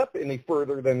make it up any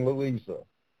further than Louisa.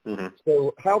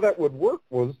 So how that would work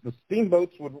was the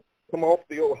steamboats would come off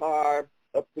the Ohio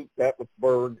up to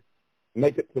Catlettsburg,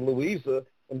 make it to Louisa,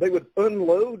 and they would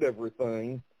unload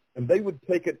everything, and they would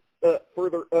take it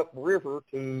further upriver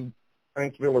to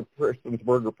Paintsville or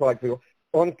Prestonsburg or Pikeville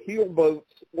on keel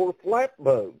boats or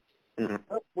flatboats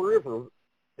upriver.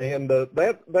 And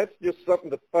that's just something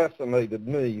that fascinated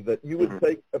me, that you would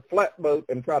take a flatboat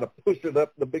and try to push it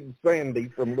up the Big Sandy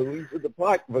from Louisa to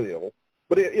Pikeville.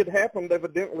 But it happened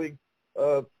evidently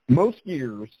most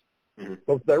years,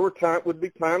 because there would be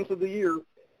times of the year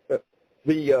that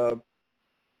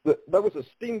there was a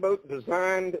steamboat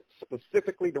designed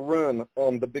specifically to run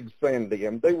on the Big Sandy,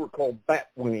 and they were called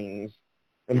Batwings.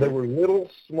 And they were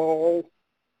little, small,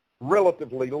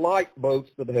 relatively light boats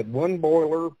that had one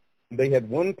boiler. They had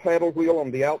one paddle wheel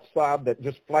on the outside that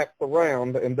just flapped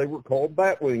around, and they were called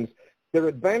Batwings. Their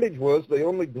advantage was they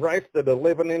only drafted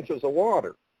 11 inches of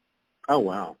water. Oh,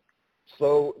 wow.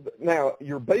 So now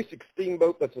your basic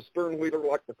steamboat that's a stern wheeler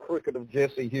like the Cricket of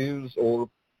Jesse Hughes or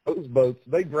those boats,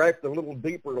 they draft a little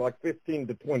deeper, like 15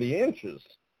 to 20 inches.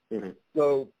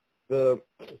 So the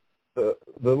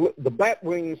the bat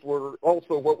wings were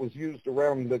also what was used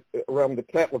around the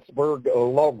Catlettsburg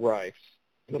log rafts.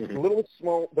 Just Mm-hmm. little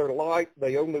small. They're light.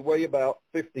 They only weigh about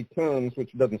 50 tons,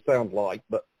 which doesn't sound light,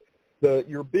 but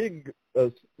your big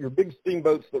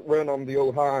steamboats that run on the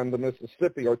Ohio and the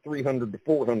Mississippi are 300 to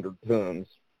 400 tons.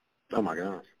 Oh my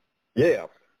gosh. Yeah.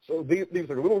 So these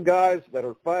are little guys that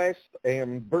are fast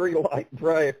and very light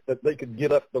draft that they could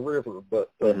get up the river.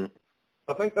 But Mm-hmm.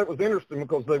 I think that was interesting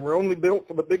because they were only built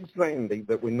for the Big Sandy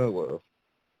that we know of.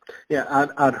 Yeah,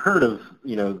 I'd heard of,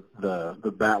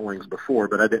 the bat wings before,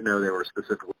 but I didn't know they were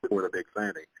specifically for the Big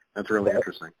Sandy. That's really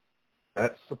interesting.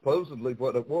 That's supposedly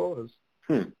what it was.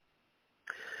 Is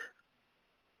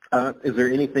there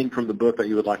anything from the book that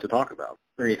you would like to talk about,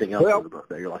 or anything else from the book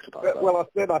that you'd like to talk about? Well, I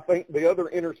think the other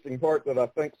interesting part that I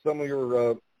think some of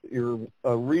your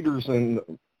readers and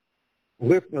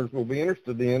listeners will be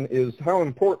interested in is how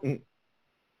important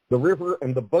the river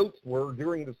and the boats were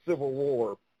during the Civil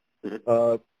War.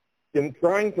 Mm-hmm. In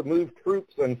trying to move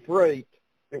troops and freight,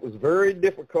 it was very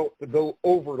difficult to go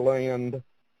overland,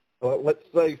 let's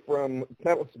say from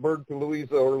Catlettsburg to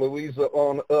Louisa or Louisa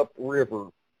on upriver.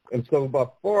 And so by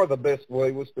far the best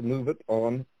way was to move it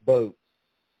on boats.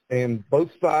 And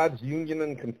both sides, Union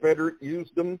and Confederate,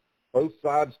 used them. Both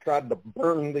sides tried to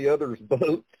burn the other's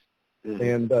boats. Mm-hmm.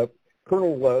 And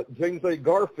Colonel James A.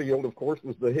 Garfield, of course,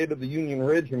 was the head of the Union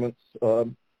regiments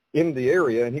in the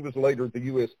area, and he was later the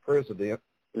U.S. president.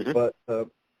 Mm-hmm. But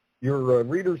your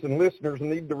readers and listeners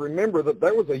need to remember that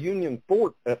there was a Union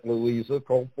fort at Louisa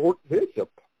called Fort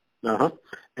Bishop. Uh-huh.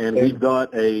 And we've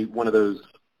got one of those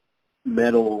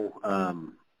metal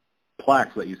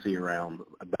plaques that you see around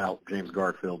about James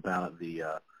Garfield down at the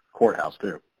courthouse,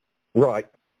 too. Right.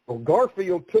 Well,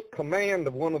 Garfield took command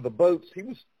of one of the boats. He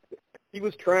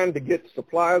was trying to get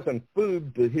supplies and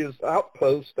food to his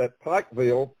outpost at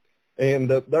Pikeville, and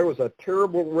there was a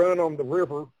terrible run on the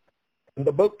river, and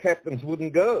the boat captains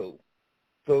wouldn't go.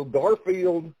 So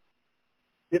Garfield,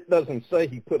 it doesn't say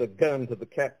he put a gun to the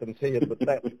captain's head, but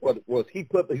that's what it was. He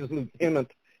put his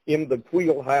lieutenant in the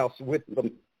wheelhouse with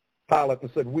the pilot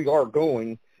and said, "We are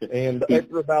going." And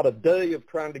after about a day of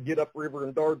trying to get upriver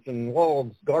and dodging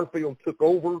logs, Garfield took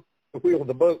over the wheel of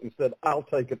the boat and said, "I'll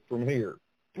take it from here."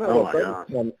 Oh, my gosh.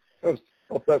 I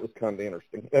thought that was kind of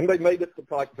interesting. And they made it to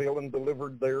Pikeville and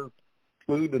delivered their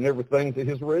food and everything to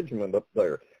his regiment up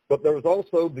there. But there was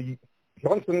also the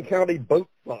Johnson County boat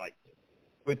fight,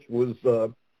 which was,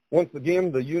 once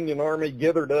again, the Union Army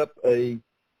gathered up a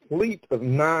fleet of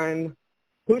 9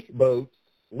 push boats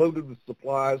loaded with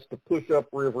supplies to push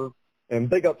upriver, and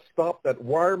they got stopped at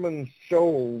Wireman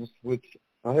Shoals, which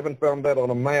I haven't found that on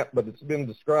a map, but it's been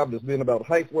described as being about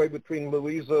halfway between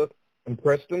Louisa and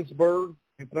Prestonsburg,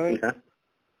 you think? Okay.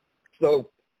 So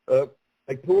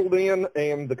they pulled in,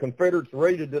 and the Confederates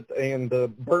raided it and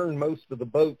burned most of the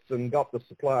boats and got the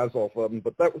supplies off of them.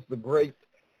 But that was the great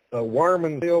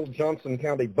Wireman Johnson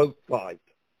County boat fight.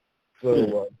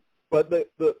 So, but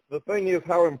the thing is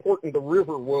how important the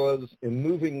river was in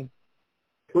moving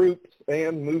troops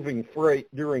and moving freight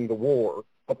during the war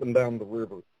up and down the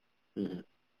river. Mm-hmm.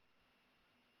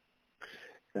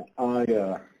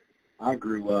 I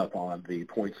grew up on the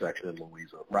point section in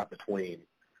Louisa, right between,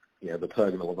 the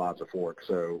Tug and the Lavazza Fork.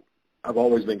 So I've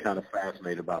always been kind of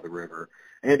fascinated by the river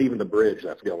and even the bridge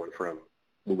that's going from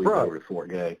Louisa over to Fort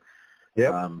Gay.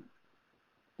 Yeah.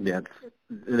 It's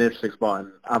an interesting spot.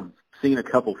 And I've seen a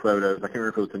couple photos. I can't remember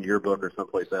if it was in your book or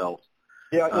someplace else.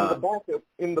 Yeah,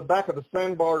 in the back of the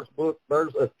Sandbars book,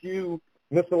 there's a few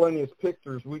miscellaneous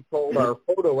pictures we called our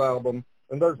photo album,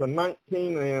 and there's a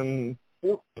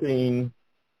 1914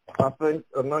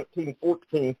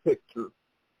 picture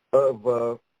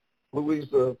of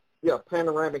Louisa,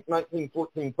 panoramic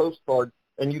 1914 postcard,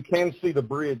 and you can see the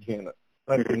bridge in it.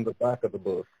 That's in the back of the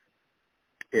book.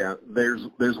 Yeah, there's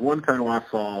one photo I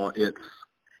saw.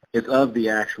 It's of the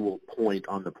actual point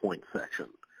on the point section.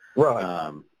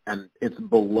 Right. And it's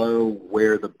below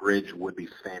where the bridge would be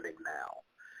standing now.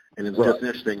 And it's just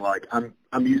interesting, like I'm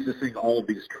used to seeing all of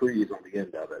these trees on the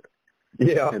end of it.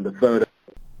 Yeah. And the photo.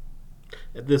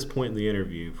 At this point in the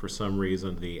interview, for some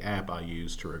reason, the app I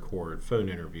use to record phone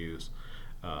interviews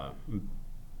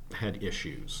had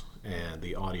issues, and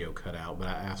the audio cut out. But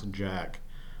I asked Jack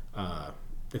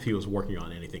if he was working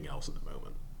on anything else at the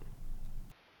moment.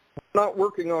 Not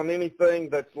working on anything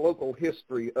that's local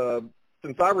history.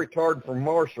 Since I retired from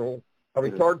Marshall, I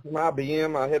retired from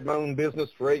IBM. I had my own business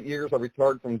for 8 years. I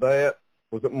retired from that.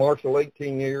 Was at Marshall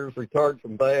 18 years, retired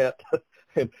from that.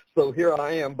 And so here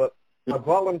I am. But I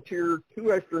volunteer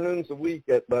 2 afternoons a week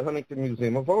at the Huntington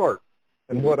Museum of Art.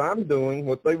 And what I'm doing,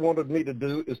 what they wanted me to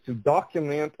do, is to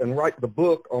document and write the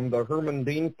book on the Herman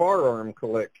Dean firearm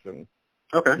collection.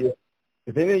 Okay.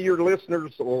 If any of your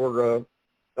listeners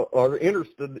are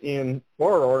interested in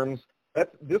firearms,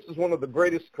 this is one of the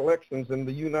greatest collections in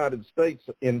the United States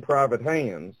in private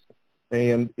hands,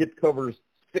 and it covers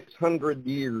 600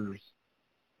 years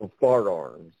of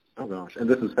firearms. Oh, gosh. And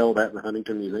this is held at the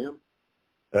Huntington Museum?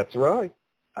 That's right.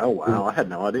 Oh, wow. I had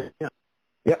no idea.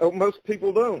 Yeah, most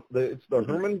people don't. It's the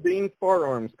Herman Dean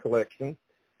Firearms Collection,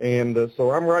 and so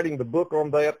I'm writing the book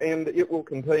on that, and it will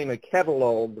contain a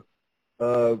catalog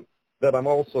that I'm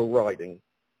also writing.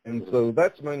 And so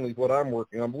that's mainly what I'm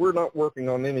working on. We're not working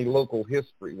on any local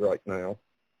history right now.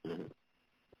 Mm-hmm.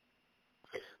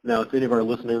 Now, if any of our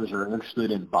listeners are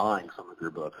interested in buying some of your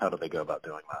books, how do they go about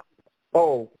doing that?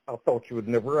 Oh, I thought you would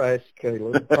never ask,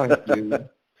 Caleb. Thank you.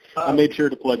 I made sure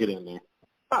to plug it in there.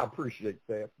 I appreciate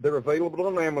that. They're available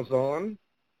on Amazon,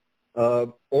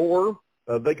 or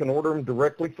they can order them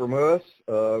directly from us,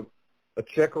 a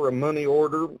check or a money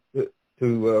order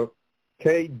to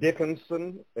K.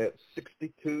 Dickinson at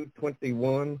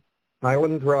 6221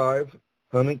 Highland Drive,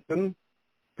 Huntington,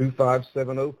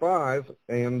 25705,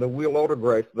 and we'll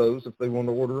autograph those if they want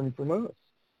to order them from us.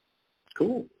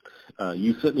 Cool.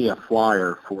 You sent me a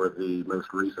flyer for the most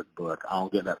recent book. I'll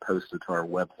get that posted to our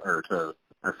web or to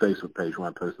our Facebook page when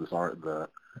I post this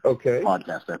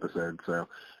podcast episode. So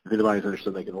if anybody's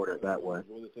interested, they can order it that way.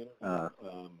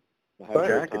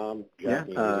 Jack, Jack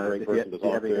is a great person to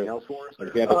talk to. Else for us?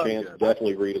 If you have a chance,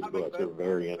 definitely read his books. They're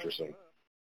very interesting.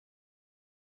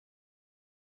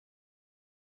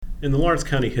 In the Lawrence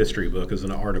County History book is an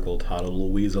article titled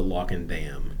Louisa Lock and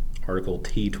Dam, article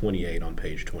T28 on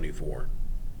page 24.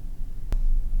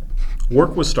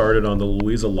 Work was started on the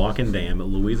Louisa Lock and Dam at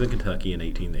Louisa, Kentucky in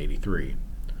 1883.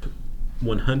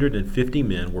 150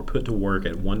 men were put to work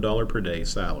at $1 per day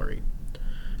salary.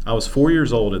 I was 4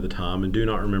 years old at the time and do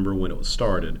not remember when it was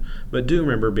started, but do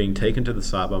remember being taken to the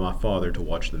site by my father to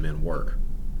watch the men work.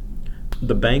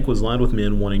 The bank was lined with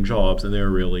men wanting jobs, and they were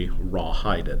really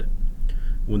raw-hided.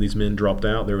 When these men dropped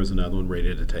out, there was another one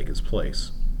ready to take his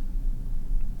place.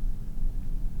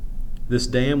 This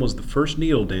dam was the first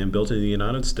needle dam built in the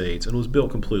United States and was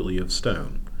built completely of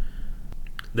stone.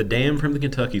 The dam from the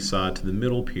Kentucky side to the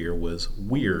middle pier was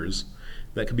weirs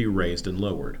that could be raised and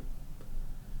lowered.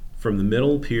 From the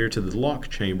middle pier to the lock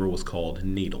chamber was called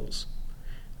needles.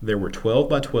 There were 12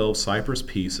 by 12 cypress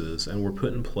pieces and were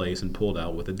put in place and pulled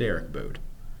out with a derrick boat.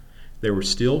 There were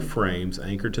steel frames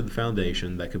anchored to the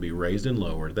foundation that could be raised and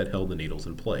lowered that held the needles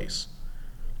in place.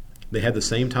 They had the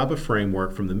same type of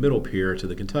framework from the middle pier to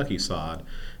the Kentucky side,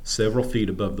 several feet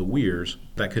above the weirs,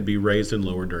 that could be raised and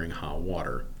lowered during high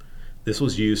water. This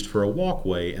was used for a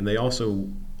walkway, and they also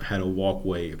had a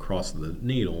walkway across the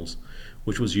needles,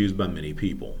 which was used by many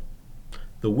people.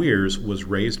 The weirs was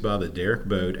raised by the derrick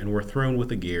boat and were thrown with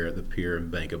the gear at the pier and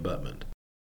bank abutment.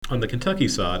 On the Kentucky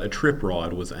side, a trip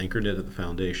rod was anchored at the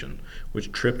foundation,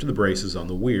 which tripped the braces on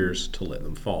the weirs to let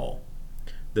them fall.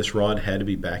 This rod had to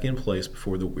be back in place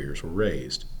before the weirs were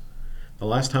raised. The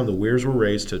last time the weirs were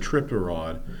raised to trip the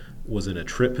rod was in a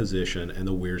trip position, and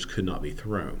the weirs could not be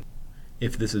thrown.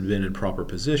 If this had been in proper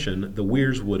position, the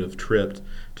weirs would have tripped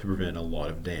to prevent a lot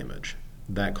of damage.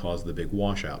 That caused the big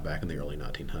washout back in the early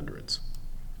 1900s.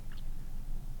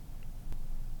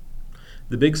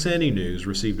 The Big Sandy News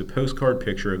received a postcard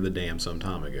picture of the dam some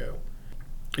time ago.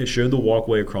 It showed the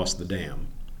walkway across the dam.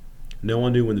 No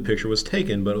one knew when the picture was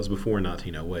taken, but it was before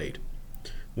 1908.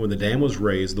 When the dam was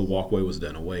raised, the walkway was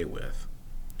done away with.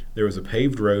 There was a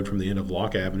paved road from the end of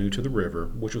Lock Avenue to the river,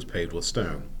 which was paved with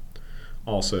stone.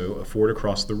 Also, a ford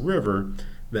across the river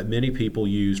that many people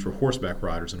used for horseback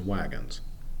riders and wagons.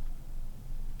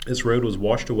 This road was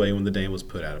washed away when the dam was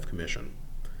put out of commission.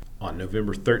 On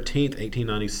November 13,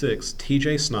 1896,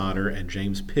 T.J. Snyder and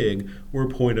James Pigg were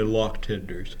appointed lock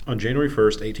tenders. On January 1,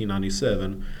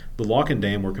 1897, the lock and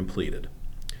dam were completed.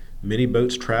 Many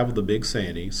boats traveled the Big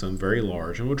Sandy, some very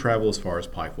large, and would travel as far as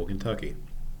Pikeville, Kentucky.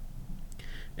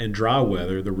 In dry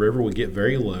weather, the river would get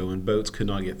very low and boats could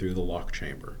not get through the lock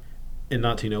chamber. In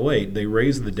 1908, they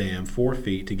raised the dam 4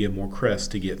 feet to give more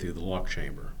crest to get through the lock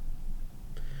chamber.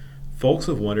 Folks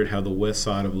have wondered how the west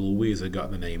side of Louisa got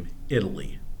the name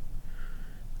Italy.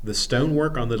 The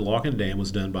stonework on the lock and dam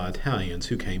was done by Italians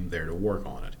who came there to work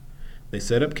on it. They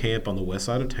set up camp on the west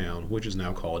side of town, which is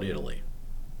now called Italy.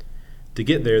 To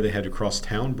get there, they had to cross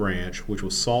Town Branch, which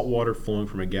was salt water flowing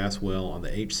from a gas well on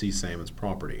the H.C. Salmon's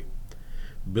property.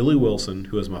 Billy Wilson,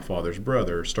 who is my father's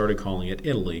brother, started calling it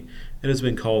Italy, and has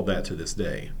been called that to this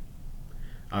day.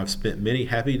 I've spent many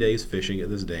happy days fishing at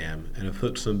this dam, and have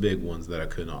hooked some big ones that I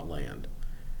could not land.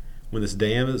 When this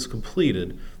dam is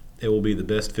completed, It will be the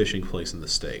best fishing place in the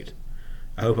state.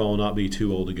 I hope I will not be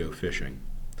too old to go fishing.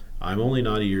 I am only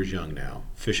 90 years young now.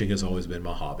 Fishing has always been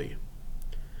my hobby.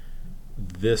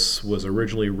 This was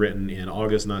originally written in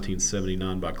August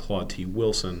 1979 by Claude T.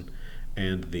 Wilson,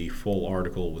 and the full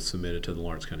article was submitted to the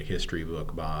Lawrence County History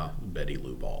Book by Betty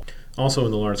Luball. Also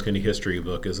in the Lawrence County History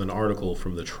Book is an article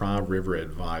from the Tri-River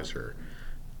Advisor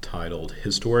titled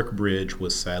Historic Bridge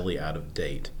Was Sadly Out of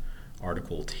Date,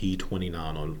 article T29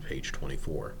 on page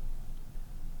 24.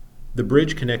 The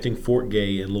bridge connecting Fort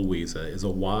Gay and Louisa is a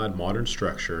wide modern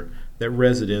structure that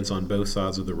residents on both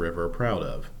sides of the river are proud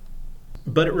of.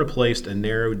 But it replaced a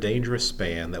narrow, dangerous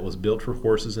span that was built for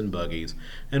horses and buggies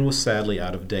and was sadly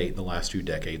out of date the last 2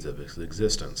 decades of its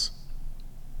existence.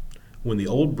 When the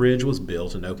old bridge was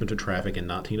built and opened to traffic in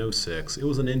 1906, it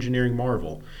was an engineering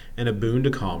marvel and a boon to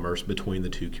commerce between the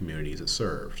 2 communities it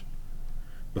served.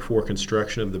 Before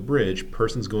construction of the bridge,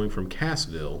 persons going from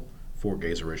Cassville, Fort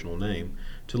Gay's original name,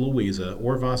 to Louisa,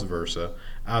 or vice versa,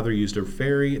 either used a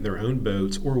ferry, their own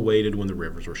boats, or waded when the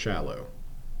rivers were shallow.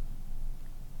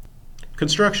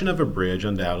 Construction of a bridge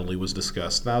undoubtedly was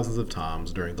discussed thousands of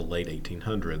times during the late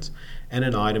 1800s, and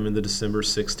an item in the December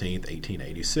 16,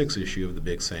 1886 issue of the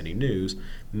Big Sandy News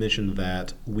mentioned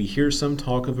that we hear some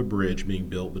talk of a bridge being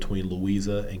built between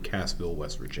Louisa and Cassville,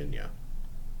 West Virginia.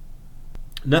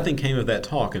 Nothing came of that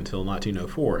talk until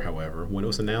 1904, however, when it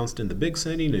was announced in the Big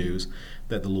Sandy News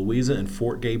that the Louisa and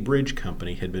Fort Gay Bridge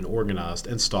Company had been organized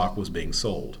and stock was being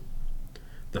sold.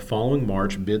 The following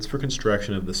March, bids for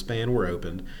construction of the span were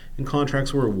opened, and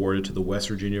contracts were awarded to the West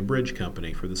Virginia Bridge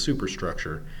Company for the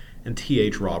superstructure and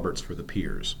T.H. Roberts for the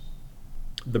piers.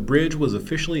 The bridge was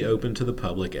officially opened to the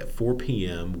public at 4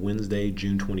 p.m. Wednesday,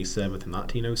 June 27,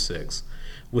 1906,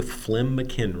 with Flem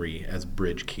McHenry as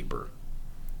bridge keeper.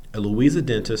 A Louisa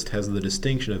dentist has the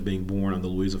distinction of being born on the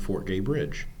Louisa-Fort Gay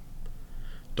Bridge.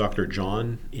 Dr.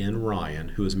 John N. Ryan,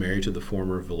 who is married to the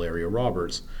former Valeria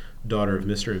Roberts, daughter of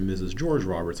Mr. and Mrs. George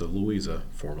Roberts of Louisa,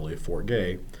 formerly of Fort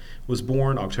Gay, was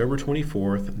born October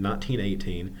 24,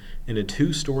 1918, in a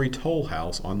 2-story toll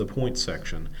house on the point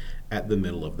section at the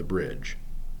middle of the bridge.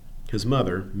 His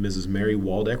mother, Mrs. Mary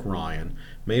Waldeck Ryan,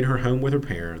 made her home with her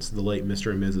parents, the late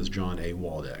Mr. and Mrs. John A.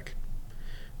 Waldeck.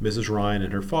 Mrs. Ryan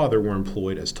and her father were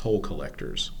employed as toll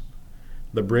collectors.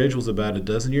 The bridge was about a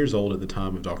dozen years old at the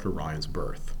time of Dr. Ryan's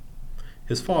birth.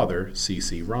 His father,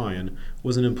 C.C. Ryan,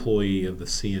 was an employee of the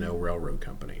C&O Railroad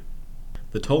Company.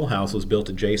 The toll house was built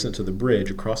adjacent to the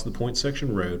bridge across the Point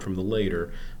Section Road from the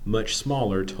later, much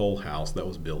smaller toll house that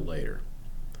was built later.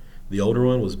 The older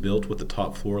one was built with the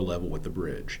top floor level with the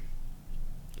bridge.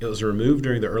 It was removed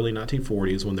during the early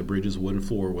 1940s when the bridge's wooden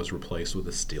floor was replaced with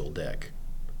a steel deck.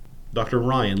 Dr.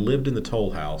 Ryan lived in the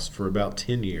toll house for about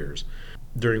 10 years,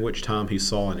 during which time he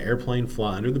saw an airplane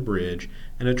fly under the bridge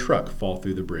and a truck fall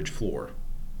through the bridge floor.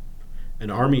 An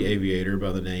Army aviator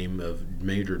by the name of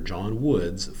Major John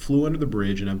Woods flew under the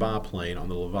bridge in a biplane on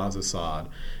the Louisa side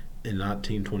in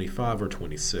 1925 or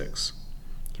 26.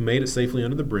 He made it safely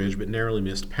under the bridge but narrowly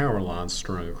missed power lines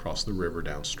strung across the river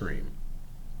downstream.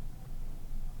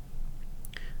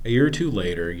 A year or 2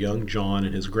 later, young John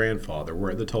and his grandfather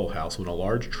were at the toll house when a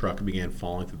large truck began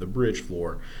falling through the bridge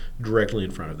floor directly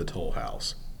in front of the toll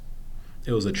house.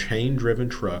 It was a chain-driven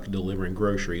truck delivering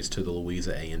groceries to the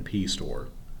Louisa A&P store.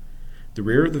 The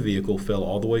rear of the vehicle fell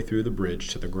all the way through the bridge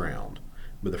to the ground,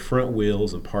 but the front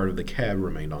wheels and part of the cab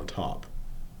remained on top.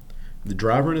 The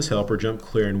driver and his helper jumped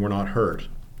clear and were not hurt,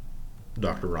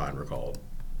 Dr. Ryan recalled.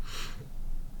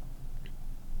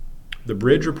 The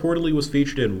bridge reportedly was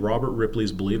featured in Robert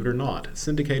Ripley's Believe It or Not,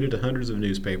 syndicated to hundreds of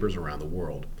newspapers around the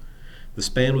world. The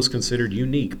span was considered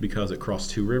unique because it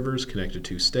crossed 2 rivers, connected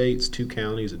 2 states, 2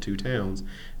 counties, and 2 towns,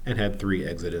 and had 3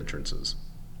 exit entrances.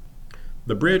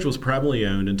 The bridge was privately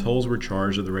owned and tolls were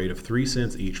charged at the rate of 3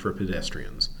 cents each for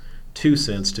pedestrians, 2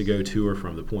 cents to go to or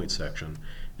from the point section,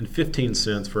 and 15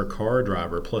 cents for a car or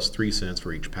driver plus 3 cents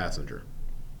for each passenger.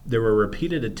 There were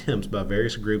repeated attempts by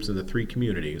various groups in the 3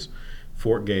 communities,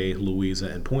 Fort Gay, Louisa,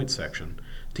 and Point Section,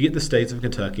 to get the states of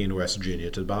Kentucky and West Virginia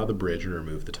to buy the bridge and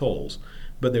remove the tolls,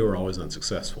 but they were always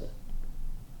unsuccessful.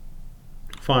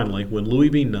 Finally, when Louis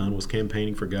B. Nunn was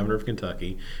campaigning for governor of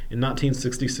Kentucky in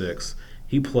 1966,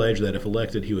 he pledged that if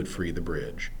elected he would free the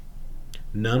bridge.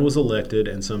 Nunn was elected,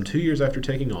 and some 2 years after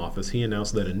taking office, he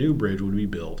announced that a new bridge would be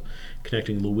built,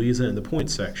 connecting Louisa and the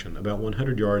Point Section about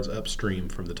 100 yards upstream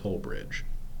from the toll bridge.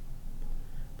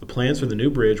 The plans for the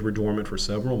new bridge were dormant for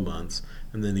several months,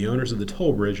 and then the owners of the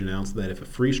toll bridge announced that if a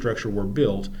free structure were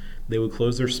built, they would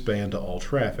close their span to all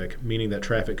traffic, meaning that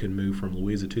traffic could move from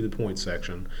Louisa to the Point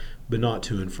Section, but not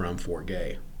to and from Fort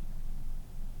Gay.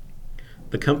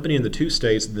 The company and the two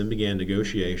states then began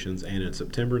negotiations, and in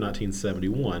September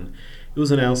 1971, it was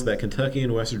announced that Kentucky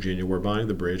and West Virginia were buying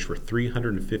the bridge for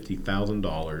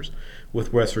 $350,000,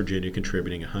 with West Virginia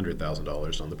contributing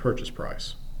 $100,000 on the purchase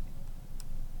price.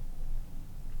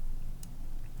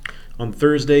 On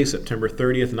Thursday, September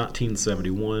 30th,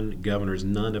 1971, Governors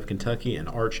Nunn of Kentucky and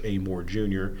Arch A. Moore,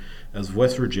 Jr. of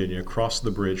West Virginia crossed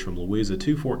the bridge from Louisa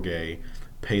to Fort Gay,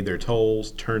 paid their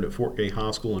tolls, turned at Fort Gay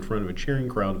High School in front of a cheering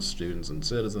crowd of students and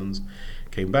citizens,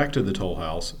 came back to the toll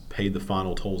house, paid the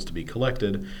final tolls to be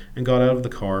collected, and got out of the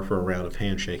car for a round of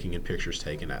handshaking and pictures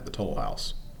taken at the toll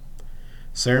house.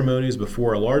 Ceremonies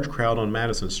before a large crowd on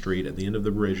Madison Street at the end of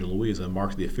the bridge in Louisa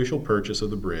marked the official purchase of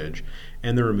the bridge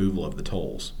and the removal of the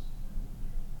tolls.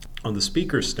 On the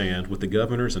speaker's stand with the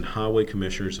governors and highway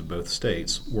commissioners of both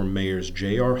states were Mayors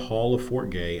J.R. Hall of Fort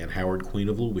Gay and Howard Queen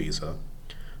of Louisa,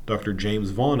 Dr.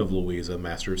 James Vaughn of Louisa,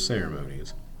 Master of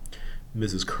Ceremonies,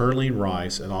 Mrs. Curleen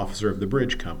Rice, an officer of the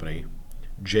Bridge Company,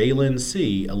 J. Lynn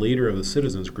C., a leader of the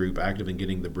citizens group active in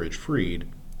getting the bridge freed,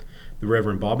 the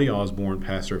Reverend Bobby Osborne,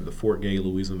 pastor of the Fort Gay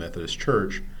Louisa Methodist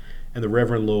Church, and the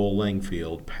Reverend Lowell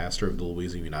Langfield, pastor of the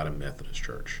Louisa United Methodist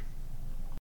Church.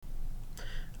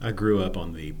 I grew up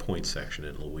on the Point section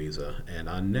in Louisa, and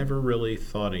I never really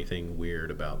thought anything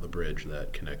weird about the bridge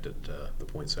that connected the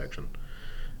Point section.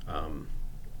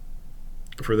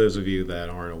 For those of you that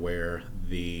aren't aware,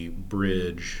 the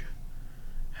bridge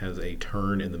has a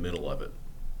turn in the middle of it.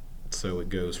 So it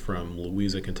goes from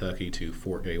Louisa, Kentucky to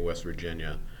Fort Gay, West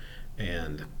Virginia,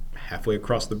 and halfway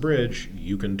across the bridge,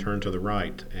 you can turn to the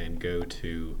right and go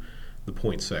to the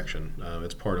Point section.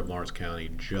 It's part of Lawrence County,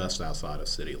 just outside of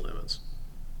city limits.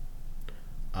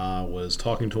 I was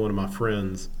talking to one of my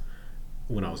friends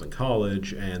when I was in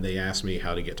college, and they asked me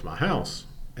how to get to my house.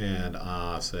 And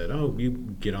I said, oh, you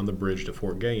get on the bridge to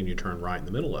Fort Gay and you turn right in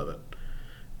the middle of it.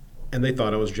 And they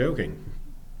thought I was joking.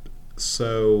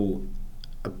 So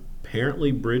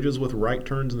apparently bridges with right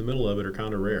turns in the middle of it are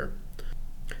kind of rare.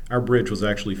 Our bridge was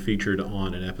actually featured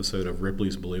on an episode of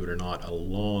Ripley's Believe It or Not a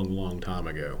long, long time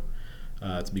ago.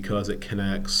 It's because it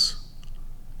connects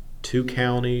 2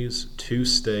 counties, 2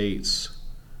 states,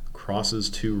 crosses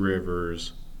 2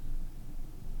 rivers,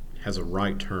 has a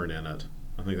right turn in it.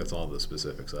 I think that's all the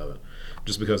specifics of it,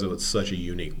 just because it was such a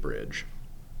unique bridge.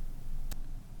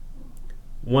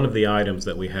 One of the items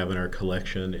that we have in our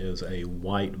collection is a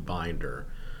white binder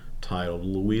titled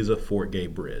Louisa Fort Gay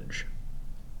Bridge.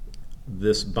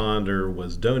 This binder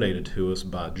was donated to us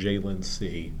by Jalen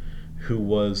C., who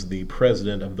was the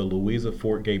president of the Louisa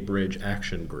Fort Gay Bridge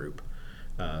Action Group.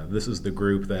 This is the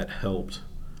group that helped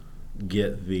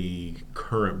get the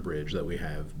current bridge that we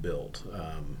have built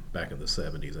back in the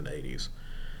 70s and 80s.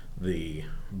 The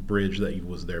bridge that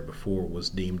was there before was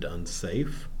deemed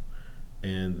unsafe,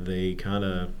 and they kind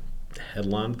of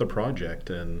headlined the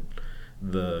project, and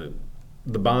the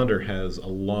binder has a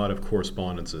lot of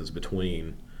correspondences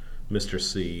between Mr.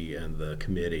 C and the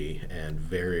committee and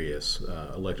various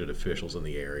elected officials in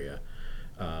the area.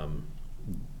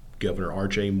 Governor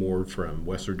Arch A. Moore from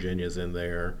West Virginia is in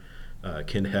there.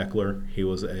 Ken Heckler, he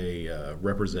was a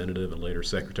representative and later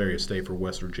Secretary of State for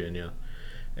West Virginia,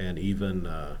 and even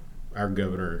our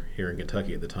governor here in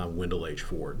Kentucky at the time, Wendell H.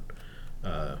 Ford.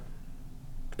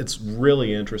 It's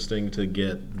really interesting to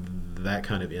get that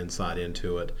kind of insight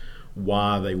into it,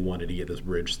 why they wanted to get this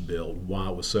bridge built, why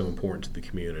it was so important to the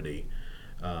community.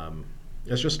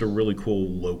 It's just a really cool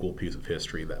local piece of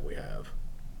history that we have.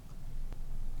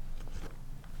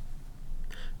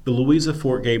 The Louisa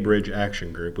Fort Gay Bridge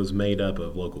Action Group was made up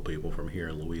of local people from here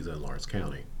in Louisa and Lawrence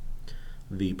County.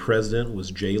 The president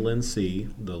was J. Lynn C.,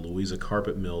 the Louisa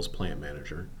Carpet Mills plant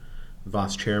manager.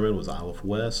 Vice chairman was Olive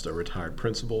West, a retired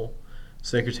principal.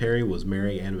 Secretary was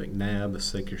Mary Ann McNabb, the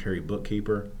secretary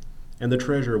bookkeeper. And the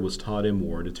treasurer was Todd M.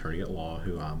 Ward, attorney at law,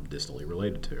 who I'm distantly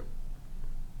related to.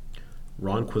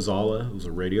 Ron Quazala was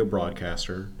a radio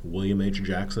broadcaster. William H.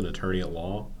 Jackson, attorney at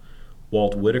law.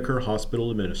 Walt Whitaker,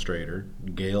 hospital administrator.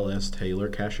 Gail S. Taylor,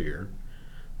 cashier.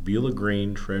 Beulah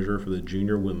Green, treasurer for the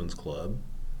Junior Women's Club.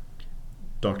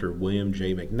 Dr. William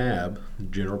J. McNabb,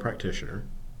 general practitioner.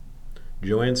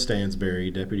 Joanne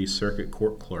Stansberry, deputy circuit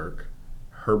court clerk.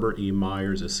 Herbert E.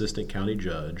 Myers, assistant county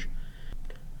judge.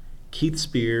 Keith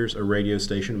Spears, a radio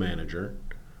station manager.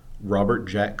 Robert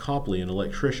Jack Copley, an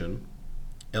electrician.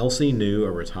 Elsie New,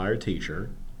 a retired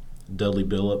teacher. Dudley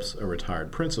Billups, a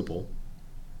retired principal.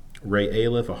 Ray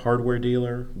Aliff, a hardware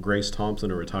dealer. Grace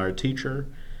Thompson, a retired teacher.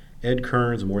 Ed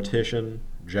Kearns, a mortician.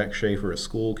 Jack Schaefer, a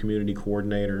school community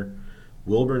coordinator.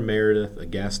 Wilburn Meredith, a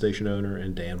gas station owner.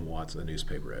 And Dan Watts, a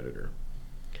newspaper editor.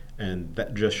 And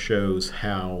that just shows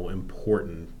how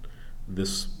important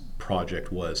this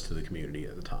project was to the community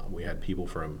at the time. We had people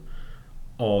from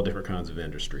all different kinds of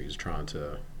industries trying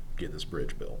to get this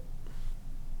bridge built.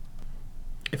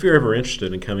 If you're ever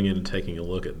interested in coming in and taking a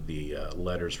look at the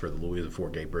letters for the Louisa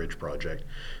Fort Gay Bridge project,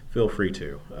 feel free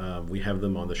to. We have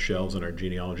them on the shelves in our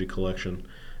genealogy collection.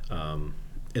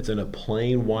 It's in a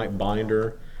plain white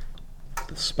binder.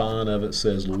 The spine of it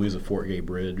says Louisa Fort Gay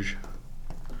Bridge.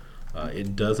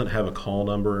 It doesn't have a call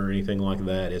number or anything like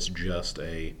that. It's just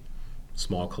a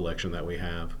small collection that we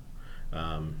have.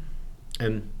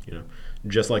 And,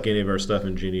 just like any of our stuff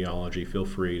in genealogy, feel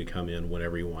free to come in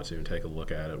whenever you want to and take a look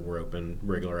at it. We're open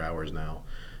regular hours now,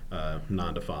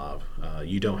 9 to 5.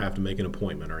 You don't have to make an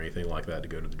appointment or anything like that to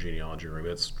go to the genealogy room.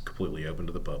 It's completely open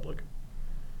to the public.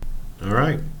 All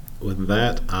right. With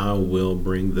that, I will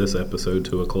bring this episode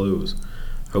to a close.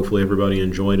 Hopefully everybody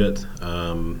enjoyed it.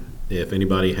 If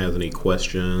anybody has any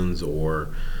questions or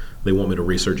they want me to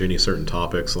research any certain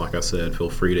topics, like I said, feel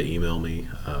free to email me,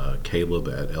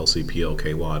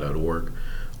 caleb@lcplky.org,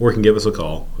 or you can give us a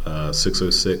call,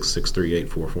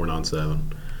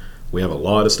 606-638-4497. We have a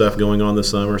lot of stuff going on this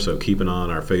summer, so keep an eye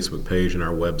on our Facebook page and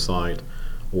our website,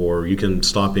 or you can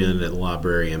stop in at the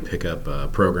library and pick up a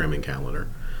programming calendar.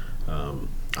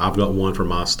 I've got one for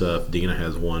my stuff. Dina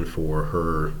has one for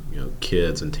her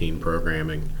kids and teen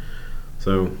programming.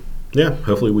 So, yeah,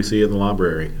 hopefully we see you in the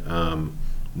library.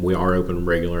 We are open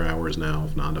regular hours now,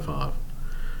 9 to 5.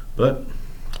 But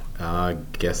I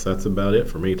guess that's about it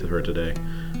for me for today.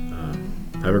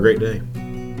 Have a great day.